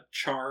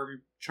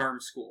Charm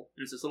School,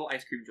 and it's this little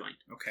ice cream joint,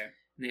 Okay.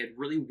 and they had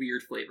really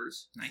weird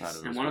flavors. Thought Nice. it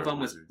And was one of where them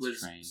was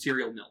wizards trained.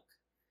 cereal milk,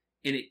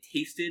 and it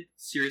tasted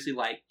seriously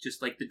like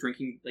just like the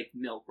drinking like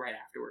milk right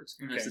afterwards.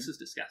 And Okay. this is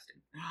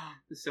disgusting.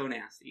 It's so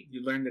nasty.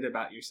 You learned it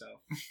about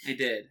yourself. I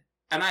did,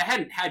 and I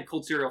hadn't had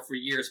cold cereal for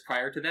years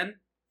prior to then,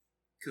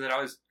 because I'd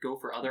always go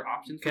for other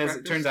options. for Because it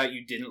breakfast. turns out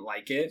you didn't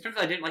like it. It turns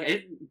out I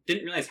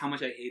didn't realize how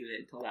much I hated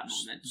it until that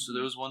moment. So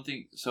there was one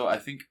thing. So I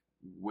think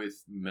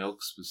with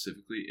milk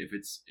specifically, if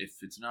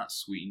it's not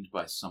sweetened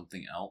by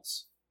something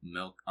else,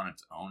 milk on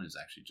its own is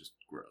actually just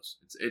gross.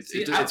 It's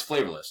See, it's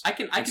flavorless. I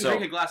can so-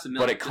 drink a glass of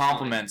milk, But it just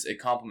fine.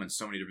 complements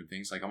so many different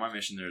things. Like on my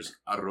mission, there's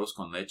arroz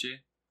con leche,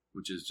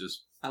 which is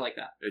just I like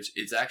that.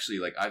 it's actually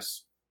like I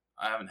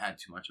haven't had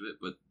too much of it,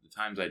 but the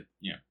times I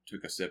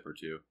took a sip or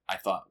two, I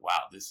thought,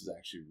 wow, this is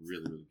actually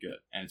really really good,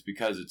 and it's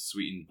because it's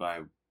sweetened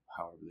by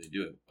however they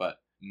do it.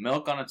 But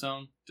milk on its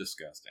own,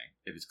 disgusting.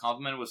 If it's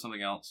complemented with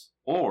something else,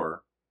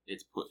 or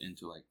it's put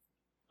into like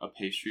a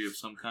pastry of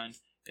some kind,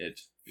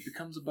 it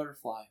becomes a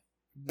butterfly.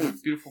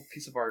 Beautiful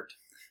piece of art.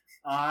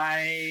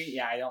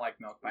 I don't like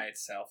milk by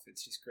itself.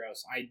 It's just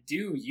gross. I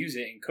do use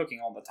it in cooking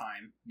all the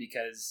time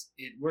because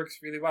it works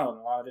really well in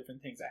a lot of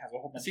different things. It has a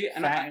whole bunch See, of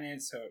and fat in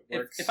it, so it If,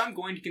 works. if I'm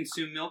going to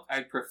consume milk,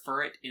 I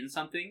prefer it in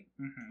something,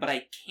 Mhm. but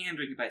I can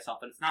drink it by itself.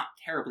 But it's not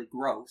terribly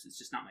gross. It's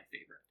just not my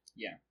favorite.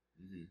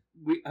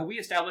 Mm-hmm. We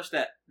established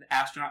that the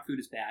astronaut food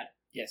is bad.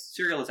 Yes.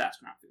 Cereal is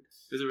astronaut food.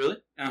 Is it really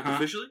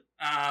officially?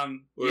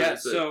 Or Yeah.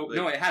 is it, So like-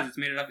 no, it has. It's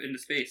made it up into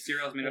space.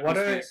 Cereal is made up What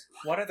into are space.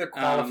 what are the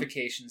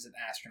qualifications of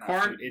astronaut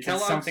corn, food? Is it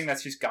Kellogg's- something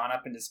that's just gone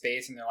up into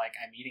space and they're like,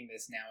 I'm eating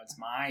this now. It's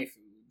my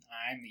food.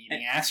 I'm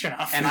eating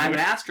astronaut food. And I'm an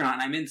astronaut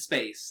and I'm in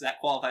space. That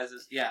qualifies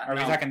as Are we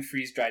no. talking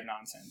freeze dried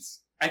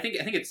nonsense? I think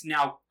it's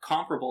now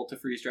comparable to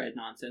freeze dried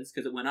nonsense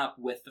because it went up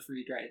with the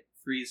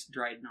freeze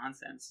dried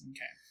nonsense.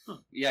 Okay.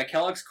 Yeah,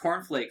 Kellogg's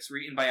cornflakes were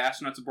eaten by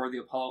astronauts aboard the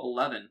Apollo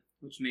 11,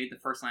 which made the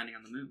first landing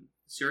on the moon.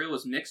 The cereal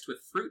was mixed with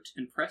fruit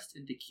and pressed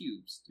into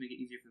cubes to make it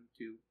easier for them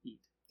to eat.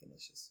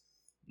 Delicious.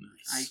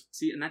 I Nice.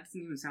 see, and that doesn't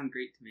even sound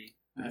great to me.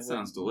 That I sounds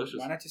wouldn't. delicious.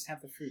 Why not just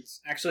have the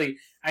fruits? Actually,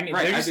 I mean,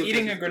 Right, they're I just do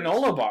eating a think it's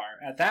granola bar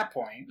at that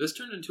point, This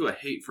turned into a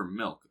hate for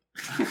milk.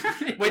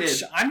 It which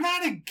did. I'm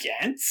not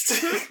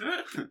against.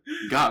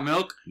 Got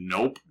milk?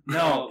 Nope.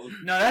 No,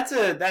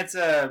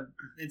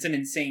 it's an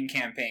insane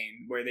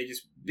campaign where they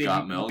just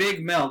Got milk?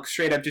 big milk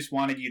straight up just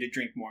wanted you to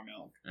drink more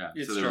milk. Yeah.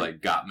 It's so they're true.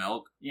 like, got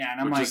milk? Yeah, and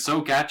I'm Which like, is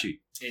so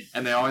catchy. it,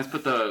 And they always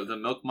put the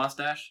milk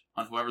mustache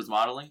on whoever's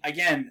modeling.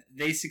 again,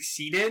 they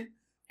succeeded,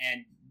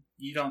 and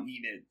you don't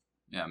need it.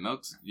 Yeah,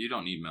 you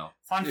don't need milk.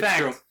 Fun It's fact: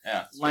 true.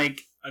 Yeah. like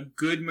a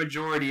good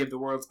majority of the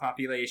world's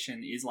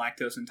population is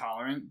lactose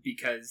intolerant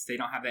because they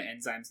don't have the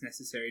enzymes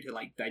necessary to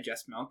like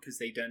digest milk because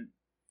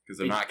Because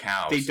they're not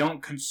cows. they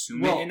don't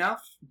consume Well- it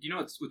enough. Do you know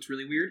what's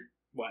really weird?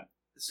 What?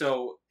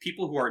 So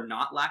people who are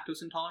not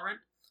lactose intolerant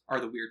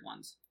are the weird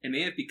ones. It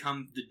may have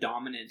become the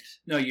dominant.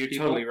 No, you're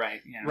People- totally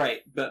right. Yeah.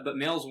 Right, but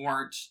males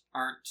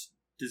aren't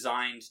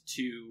designed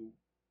to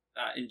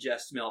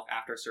ingest milk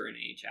after a certain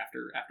age,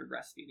 after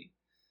breastfeeding.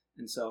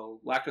 And so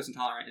lactose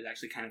intolerant is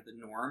actually kind of the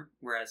norm,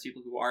 whereas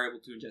people who are able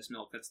to ingest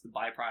milk, that's the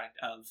byproduct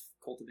of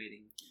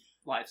cultivating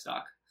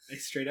livestock. Like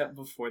straight up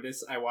before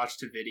this, I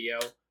watched a video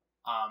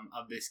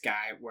of this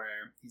guy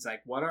where he's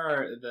like, what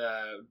are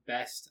the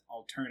best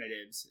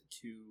alternatives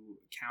to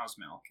cow's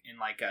milk in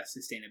like a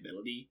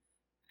sustainability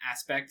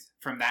aspect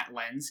from that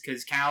lens?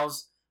 Because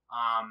cows,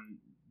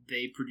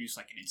 they produce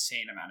like an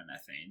insane amount of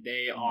methane.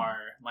 They are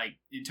like,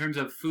 in terms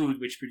of food,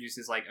 which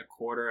produces like a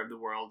quarter of the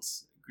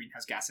world's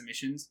greenhouse gas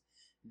emissions,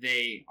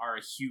 they are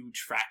a huge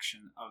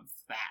fraction of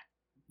that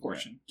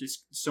portion. Yeah.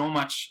 Just so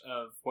much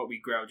of what we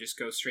grow just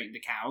goes straight into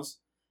cows,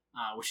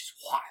 which is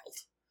wild.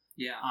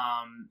 Yeah.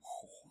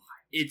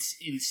 It's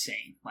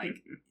insane.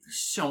 Like,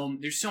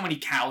 there's so many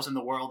cows in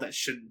the world that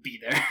shouldn't be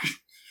there.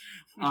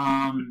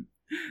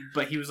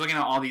 But he was looking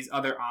at all these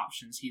other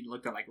options. He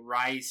looked at like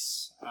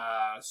rice,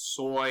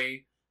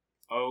 soy,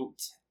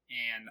 oat,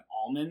 and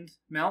almond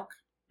milk.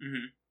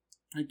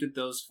 I looked at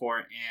those four,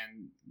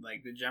 and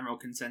like the general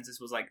consensus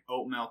was like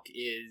oat milk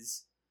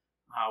is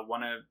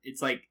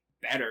it's like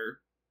better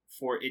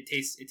for it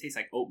tastes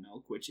like oat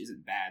milk, which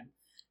isn't bad.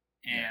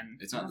 And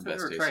it's not the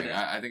best tasting.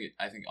 I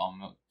think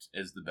almond milk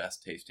is the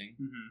best tasting,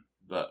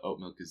 but oat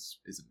milk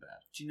isn't bad.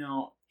 Do you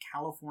know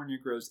California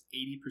grows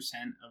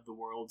 80% of the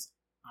world's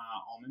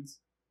almonds?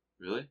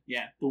 Really?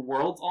 Yeah. The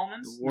world's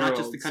almonds? Not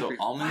just the country.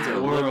 So almonds are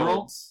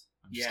liberal?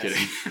 I'm just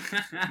kidding.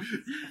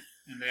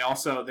 And they're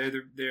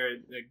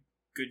the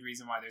good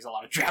reason why there's a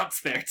lot of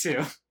droughts there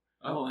too.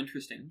 Oh,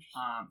 interesting.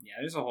 Yeah,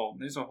 there's a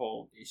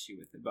whole issue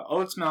with it. But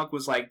oat's milk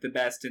was like the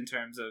best in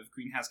terms of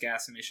greenhouse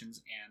gas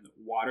emissions and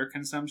water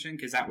consumption,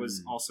 because that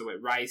was also it.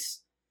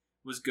 Rice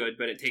was good,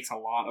 but it takes a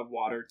lot of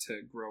water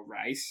to grow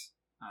rice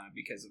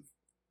because of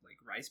like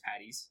rice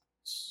paddies.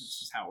 That's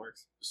just how it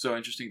works. So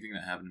interesting thing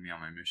that happened to me on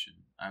my mission.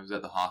 I was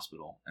at the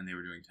hospital and they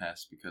were doing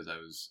tests because I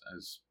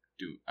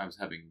was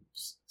having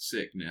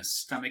sickness.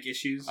 Stomach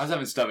issues? I was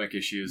having stomach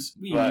issues.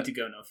 We need to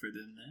go no further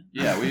than that.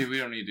 Yeah, we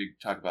don't need to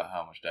talk about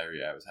how much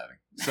diarrhea I was having.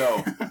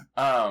 So,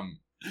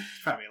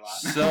 probably a lot.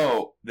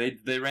 So,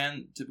 they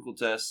ran typical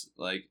tests,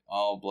 like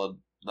all blood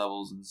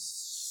levels, and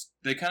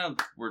they kind of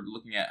were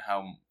looking at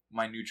how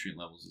my nutrient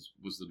levels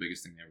was the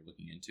biggest thing they were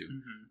looking into.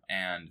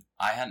 And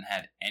I hadn't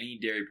had any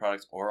dairy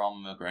products or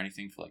almond milk or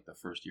anything for like the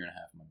first year and a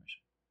half of my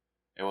mission.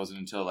 It wasn't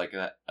until like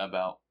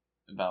about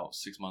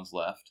 6 months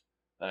left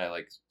that I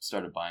like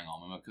started buying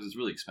almond milk because it's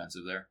really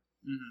expensive there.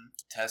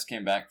 Test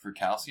came back for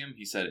calcium.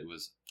 He said it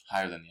was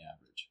higher than the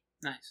average.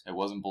 Nice. It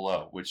wasn't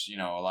below, which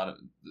a lot of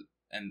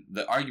and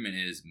the argument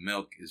is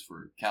milk is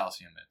for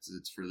calcium.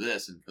 It's for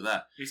this and for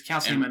that. There's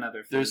calcium in other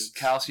foods. There's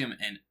calcium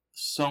in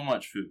so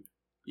much food.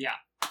 Yeah.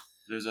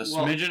 There's a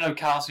smidgen of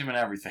calcium in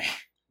everything.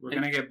 We're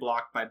gonna get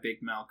blocked by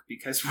Big Milk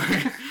because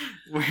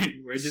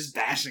we're just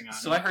bashing on it.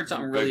 So I heard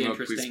something really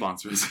interesting. Please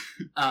sponsor us.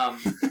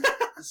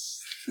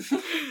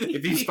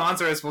 If you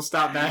sponsor us, we'll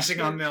stop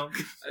bashing on milk.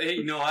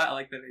 Hey, no, I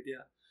like that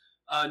idea.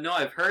 No,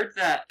 I've heard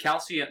that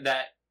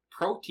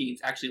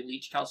proteins actually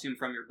leach calcium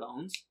from your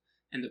bones,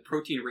 and the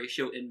protein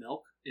ratio in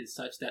milk is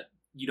such that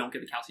you don't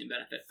get the calcium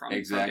benefit from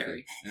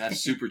dairy. And that's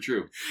super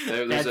true.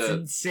 That's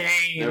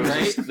insane,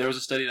 right? There was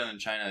a study done in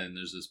China, and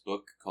there's this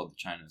book called the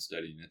China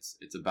Study, and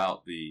it's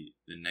about the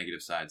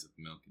negative sides of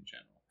milk in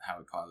general. How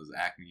it causes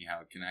acne, how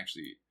it can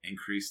actually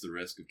increase the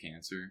risk of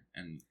cancer,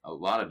 and a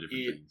lot of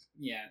different things.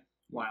 Yeah.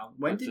 Wow.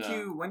 When did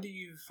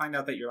you find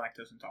out that you're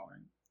lactose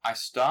intolerant? I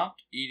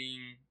stopped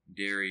eating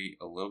dairy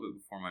a little bit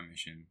before my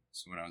mission,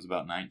 so when I was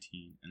about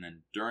 19, and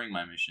then during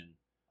my mission,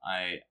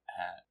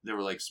 there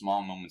were like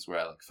small moments where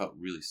I like felt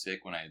really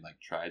sick when I like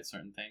tried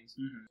certain things,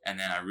 and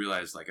then I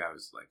realized like I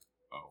was like,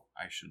 oh,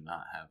 I should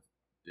not have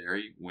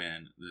dairy.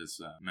 When this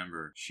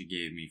member, she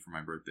gave me for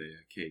my birthday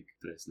a cake,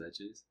 tres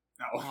leches.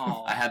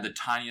 Oh. I had the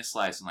tiniest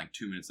slice, and like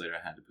 2 minutes later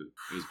I had to poop.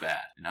 It was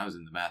bad, and I was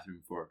in the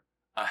bathroom for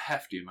a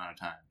hefty amount of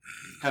time.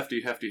 Hefty.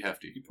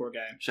 You poor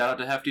guy. Shout out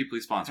to Hefty,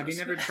 please sponsor us. Have you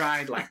never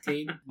tried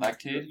Lactaid?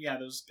 Lactaid? Yeah,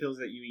 those pills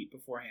that you eat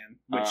beforehand,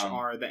 which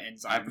are the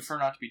enzymes. I prefer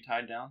not to be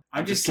tied down.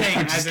 I'm just saying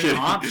as an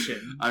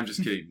option. I'm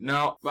just kidding.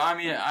 No, but I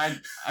mean,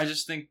 I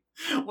just think...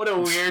 What a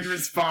weird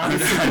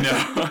response. I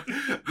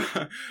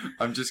know.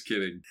 I'm just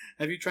kidding.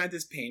 Have you tried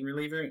this pain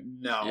reliever?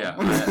 No.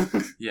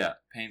 Yeah,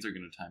 pains are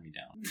going to tie me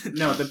down.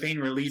 No, the pain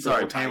reliever.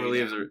 Sorry, pain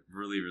relievers are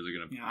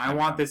going to... Yeah, I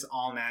want this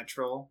all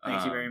natural.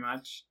 Thank you very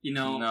much.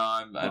 No,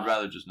 I'd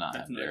rather just not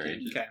have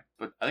dairy. Okay.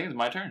 But I think it's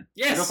my turn.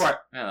 Yes. Go for it.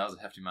 Yeah, that was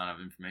a hefty amount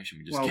of information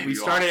we just gave you. We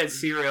started at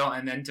cereal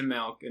and then to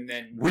milk and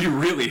then... We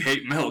really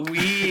hate milk.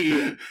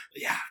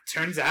 Yeah,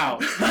 turns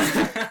out.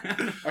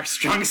 Our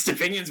strongest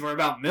opinions were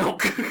about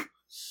milk.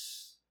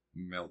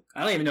 Milk.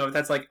 I don't even know if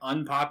that's like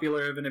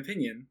unpopular of an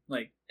opinion.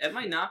 Like, it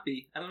might not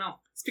be. I don't know.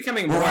 It's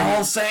becoming We're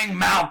all saying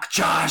milk,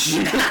 Josh.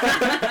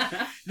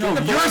 No,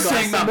 you're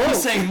saying milk.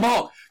 He's saying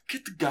milk.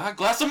 Get the guy a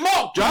glass of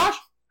milk, Josh.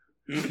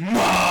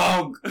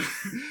 Milk.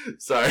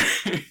 Sorry.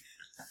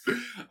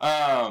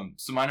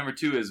 So my number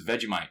 2 is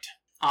Vegemite.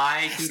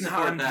 I can It's support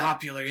not that.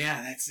 unpopular,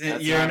 yeah.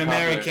 You're an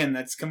American.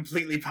 That's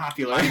completely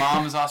popular. My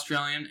mom is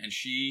Australian, and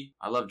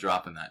I love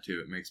dropping that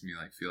too. It makes me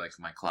like feel like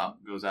my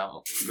clout goes up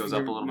a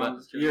little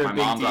bit. My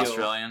mom's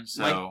Australian,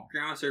 so my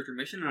grandma served her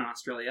mission in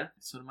Australia.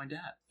 So did my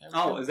dad.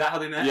 Oh, is that how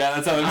they met? Yeah,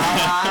 that's how they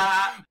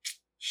met.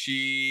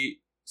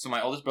 She So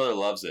my oldest brother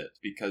loves it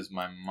because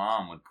my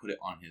mom would put it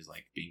on his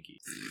like binky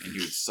and he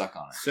would suck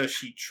on it. So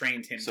she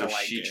trained him So to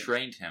like she it.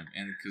 trained him,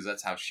 and because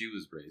that's how she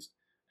was raised,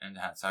 and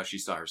that's how she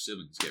saw her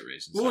siblings get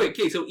raised. Wait,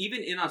 okay, so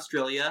even in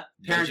Australia,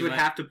 parents would Vegemite?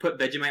 have to put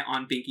Vegemite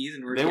on binkies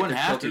in order They to get wouldn't their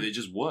have to; children. they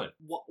just would.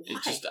 Why?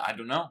 It just, I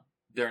don't know.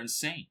 They're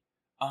insane.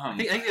 I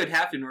think they would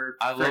have to in order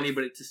I for love-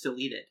 anybody to still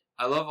eat it.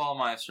 I love all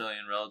my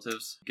Australian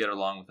relatives. Get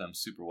along with them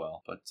super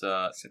well, but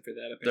Except for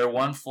that. their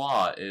one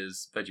flaw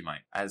is Vegemite.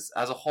 As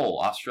a whole,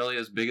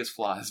 Australia's biggest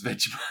flaw is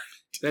Vegemite.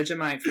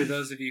 Vegemite, for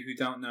those of you who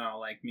don't know,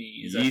 like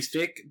me, is Yeast. a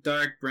thick,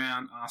 dark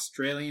brown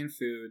Australian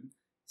food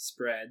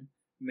spread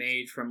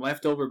made from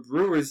leftover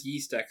brewer's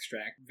yeast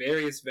extract,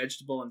 various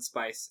vegetable and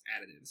spice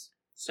additives.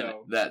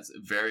 So And that's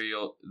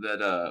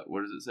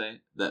what does it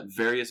say? That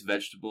various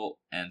vegetable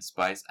and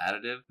spice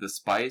additive. The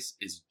spice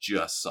is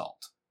just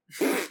salt.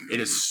 It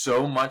is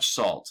so much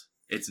salt.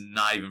 It's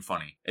not even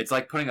funny. It's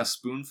like putting a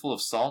spoonful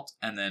of salt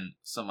and then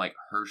some like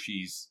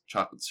Hershey's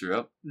chocolate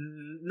syrup,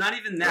 Not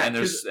even that.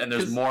 and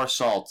there's more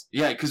salt.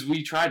 Yeah, because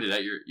we tried it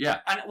at your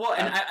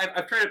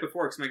I've tried it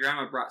before because my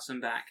grandma brought some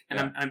back, and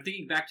Yeah. I'm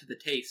thinking back to the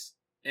taste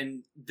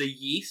and the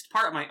yeast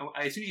part.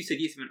 As soon as you said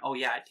yeast, I went, oh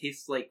yeah, it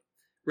tastes like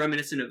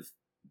reminiscent of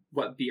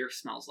what beer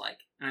smells like.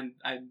 And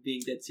I'm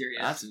being dead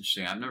serious. That's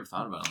interesting. I've never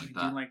thought about it I like do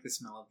that. like the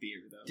smell of beer,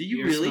 though. Do you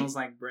beer really? Smells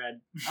like bread.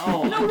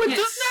 Oh No, I it can't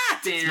does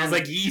not! stand- It smells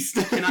like yeast.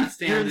 I cannot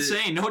stand You're the-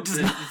 insane. No, it does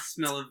the not.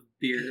 smell of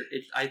beer.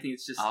 I think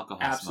it's just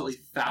Alcohol absolutely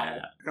smells foul.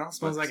 bad. It all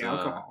smells But, like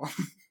alcohol.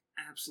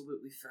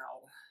 Absolutely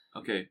foul.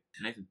 Okay,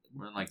 Nathan,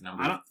 we're in like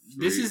number. I don't.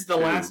 This is the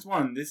 2. last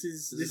one. This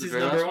is the very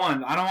number last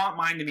one. I don't want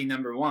mine to be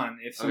number one.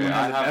 If Okay, someone I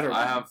has a better have one,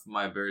 I have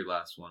my very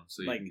last one,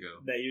 so you like can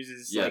go. that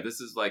uses. Yeah, like, this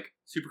is like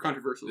Super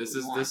controversial. this Do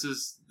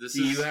is.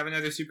 Do you have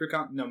another super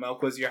No,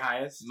 milk was your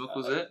highest. Milk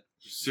was it?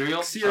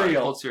 Cereal?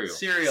 Cereal. Sorry, cold cereal.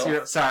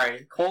 Cereal.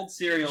 Sorry, Cold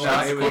cereal. Shout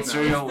out it to was cold not.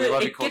 cereal. We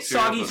love you, It cold gets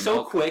cereal. soggy but so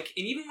milk- quick,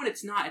 and even when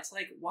it's not, it's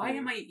like, why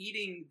am I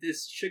eating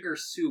this sugar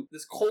soup,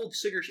 this cold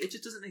sugar? It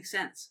just doesn't make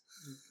sense.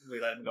 We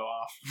let him go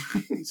off.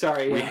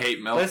 Sorry. We yeah.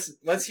 hate milk.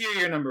 Let's hear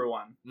your number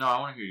one. No, I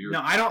want to hear your. No,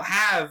 I don't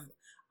have.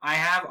 I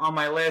have on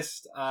my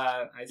list.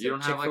 I said You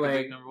don't have, like, a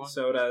Chick-fil-A, big number one?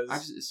 sodas. I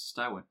just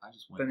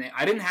went.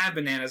 I didn't have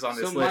bananas on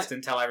this So list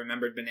until I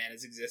remembered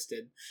bananas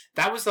existed.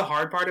 That was the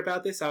hard part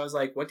about this. I was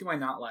like, what do I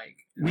not like?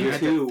 And Me I had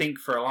too. to think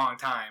for a long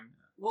time.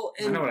 Well,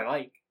 I know what I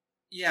like.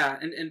 yeah,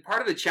 and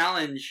part of the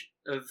challenge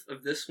of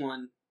this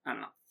one, I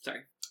don't know.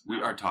 Sorry. We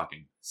are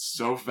talking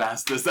so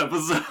fast this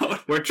episode.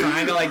 We're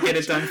trying to like get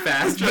it done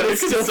fast, but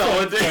it's still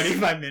solid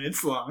 25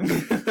 minutes long.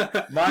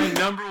 My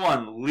number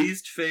one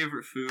least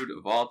favorite food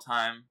of all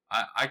time.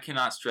 I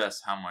cannot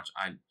stress how much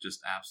I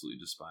just absolutely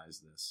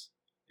despise this.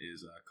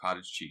 Is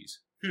cottage cheese.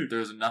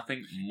 There's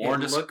nothing more It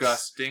looks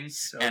disgusting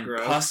so and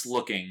gross. pus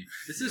looking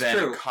This is than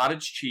true.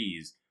 cottage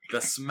cheese. The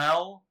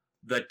smell,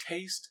 the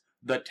taste,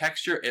 the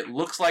texture. It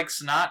looks like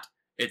snot.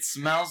 It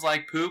smells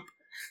like poop.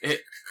 It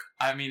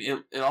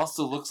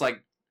also looks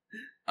like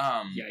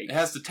Yikes. it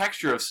has the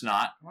texture of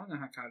snot. I don't know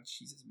how cottage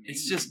cheese is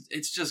made.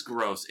 It's just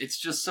gross. It's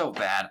just so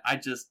bad.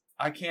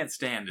 I can't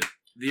stand it.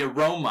 The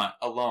aroma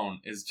alone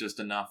is just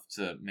enough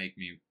to make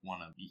me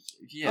want to.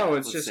 Yeah. oh,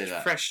 it's let's just say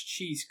that. fresh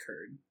cheese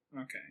curd.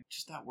 Okay.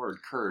 Just that word,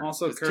 curd.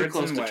 Also, it's too curd's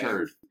close in to whey.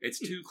 turd. It's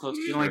too close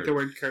to You don't like turd. the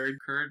word curd?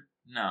 Curd?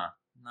 Nah,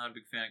 not a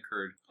big fan of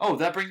curd. Oh,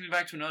 that brings me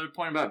back to another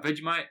point about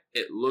Vegemite.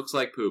 It looks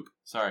like poop.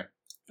 Sorry.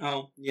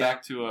 Oh, yeah.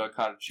 Back to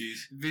cottage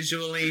cheese.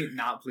 Visually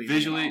not pleasing.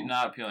 Visually at all.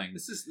 not appealing.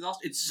 This is also,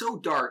 it's so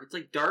dark. It's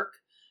like dark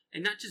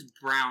and not just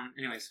brown.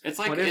 Anyways. It's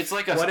like What if- it's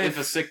like what if if-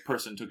 a sick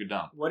person took a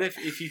dump. What if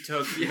you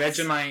took Yes.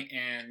 Vegemite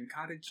and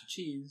cottage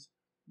cheese,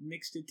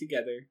 mixed it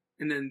together,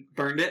 And then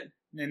burned it.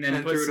 and then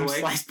And put threw it some away?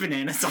 sliced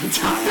bananas on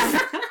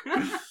top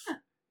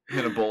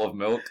In a bowl of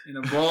milk. in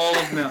a bowl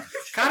of milk?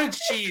 Cottage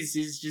cheese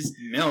is just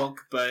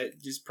milk, but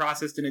just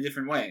processed in a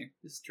different way.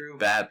 It's true.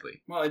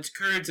 Badly. Well, it's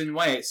curds and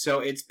whey, so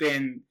it's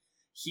been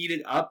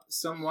heated up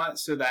somewhat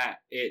so that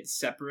it's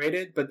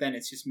separated, but then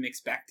it's just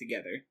mixed back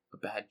together. A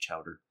bad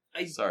chowder.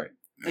 I Sorry.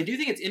 I do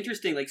think it's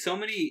interesting. Like so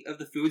many of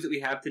the foods that we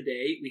have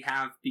today, we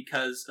have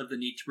because of the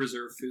need to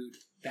preserve food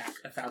back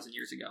 1,000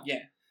 years ago.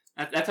 Yeah.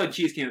 That's how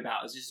cheese came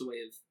about. It's just a way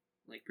of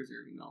like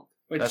preserving milk.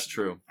 Which, That's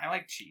true. I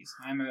like cheese.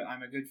 I'm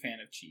a good fan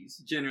of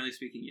cheese. Generally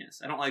speaking,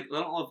 yes. I don't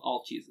love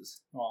all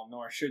cheeses. Well,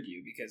 nor should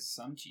you, because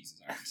some cheeses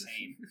are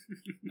insane.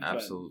 But,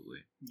 Absolutely.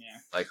 yeah.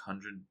 Like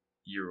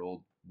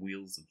 100-year-old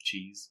wheels of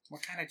cheese.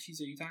 What kind of cheese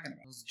are you talking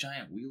about? Those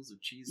giant wheels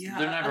of cheese. Yeah,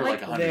 They're I never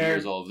like- like 100 they're-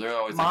 years old. They're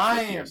always like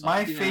 50 or My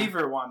something. Yeah.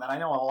 favorite one that I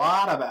know a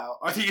lot about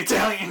are the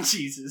Italian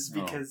cheeses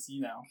Oh. because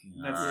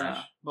that's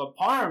Gosh. but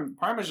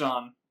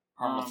Parmesan.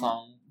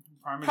 Parmesan.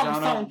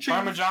 Parmigiano cheese.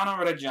 Parmigiano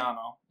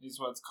Reggiano is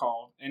what it's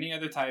called. Any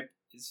other type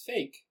is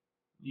fake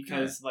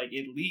because like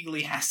it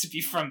legally has to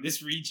be from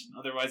this region,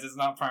 otherwise it's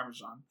not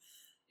Parmesan.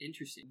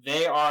 Interesting.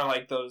 They are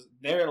like those.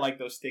 They're like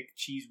those thick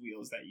cheese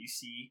wheels that you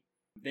see.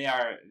 They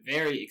are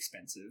very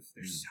expensive.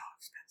 They're so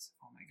expensive.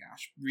 Oh my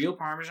gosh, real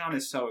Parmesan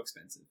is so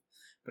expensive,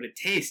 but it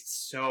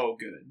tastes so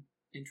good.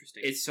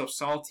 Interesting. It's so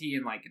salty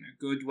and like in a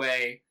good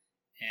way,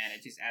 and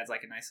it just adds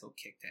like a nice little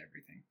kick to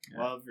everything.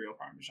 Yeah. Love real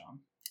Parmesan.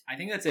 I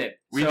think that's it.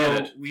 We so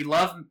did it. We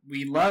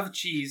love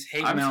cheese,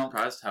 hate I'm milk.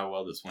 surprised how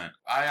well this went.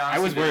 I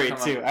was worried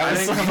too.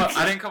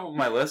 I didn't come up with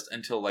my list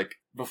until like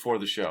before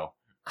the show.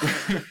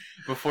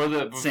 before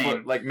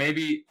Same. like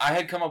maybe I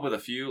had come up with a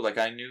few. Like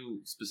I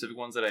knew specific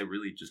ones that I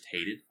really just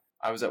hated.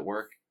 I was at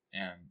work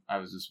and I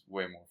was just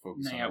way more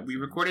focused. No, on yeah, other we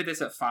things. recorded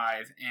this at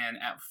 5, and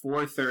at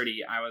 4:30,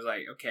 I was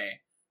like, okay,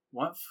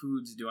 what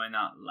foods do I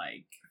not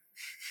like?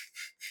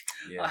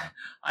 Yeah,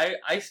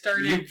 I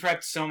started. You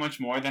prepped so much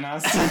more than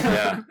us.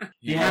 yeah.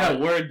 You had a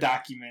Word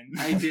document.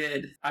 I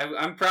did.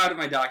 I'm proud of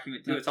my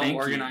document too. No, It's all thank you.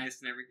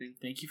 organized and everything.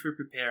 Thank you for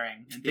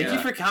preparing, and thank Yeah. you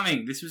for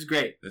coming. This was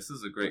great. This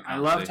is a great. I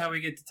loved how we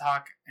get to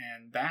talk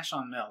and bash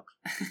on milk.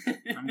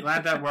 I'm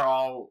glad that we're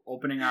all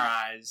opening our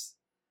eyes.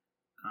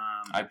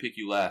 I'd pick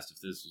you last if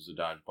this was a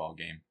dodgeball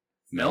game.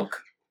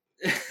 Milk?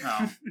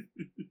 Oh,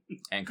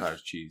 And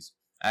cottage cheese.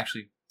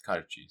 Actually,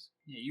 cottage cheese.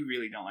 yeah, you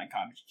really don't like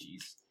cottage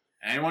cheese.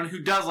 Anyone who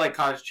does like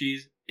cottage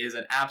cheese is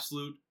an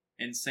absolute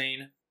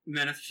insane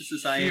Menace to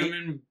society.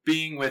 human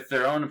being with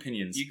their own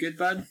opinions. You good,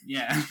 bud?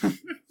 Yeah.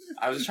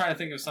 I was trying to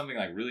think of something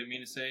like really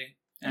mean to say,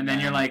 And then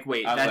you're like,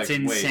 wait, I was that's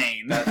like, wait,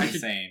 insane. that's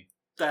insane.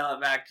 Dial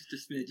it back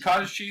just a smidge.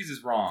 Cottage cheese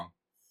is wrong.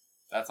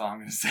 That's all I'm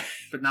gonna say.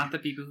 But not the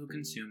people who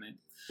consume it.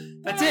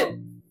 That's it.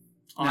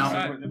 No,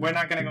 Awesome. we're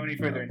not going to go any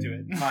further into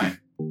it. Fine.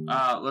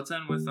 Let's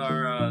end with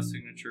our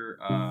signature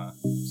song.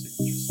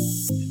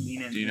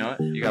 Lean in. Do you know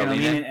it? You You're gotta gonna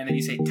lean in. and then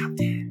you say top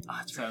 10. Oh,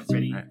 that's So right.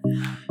 ready? Right.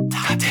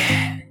 Top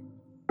 10.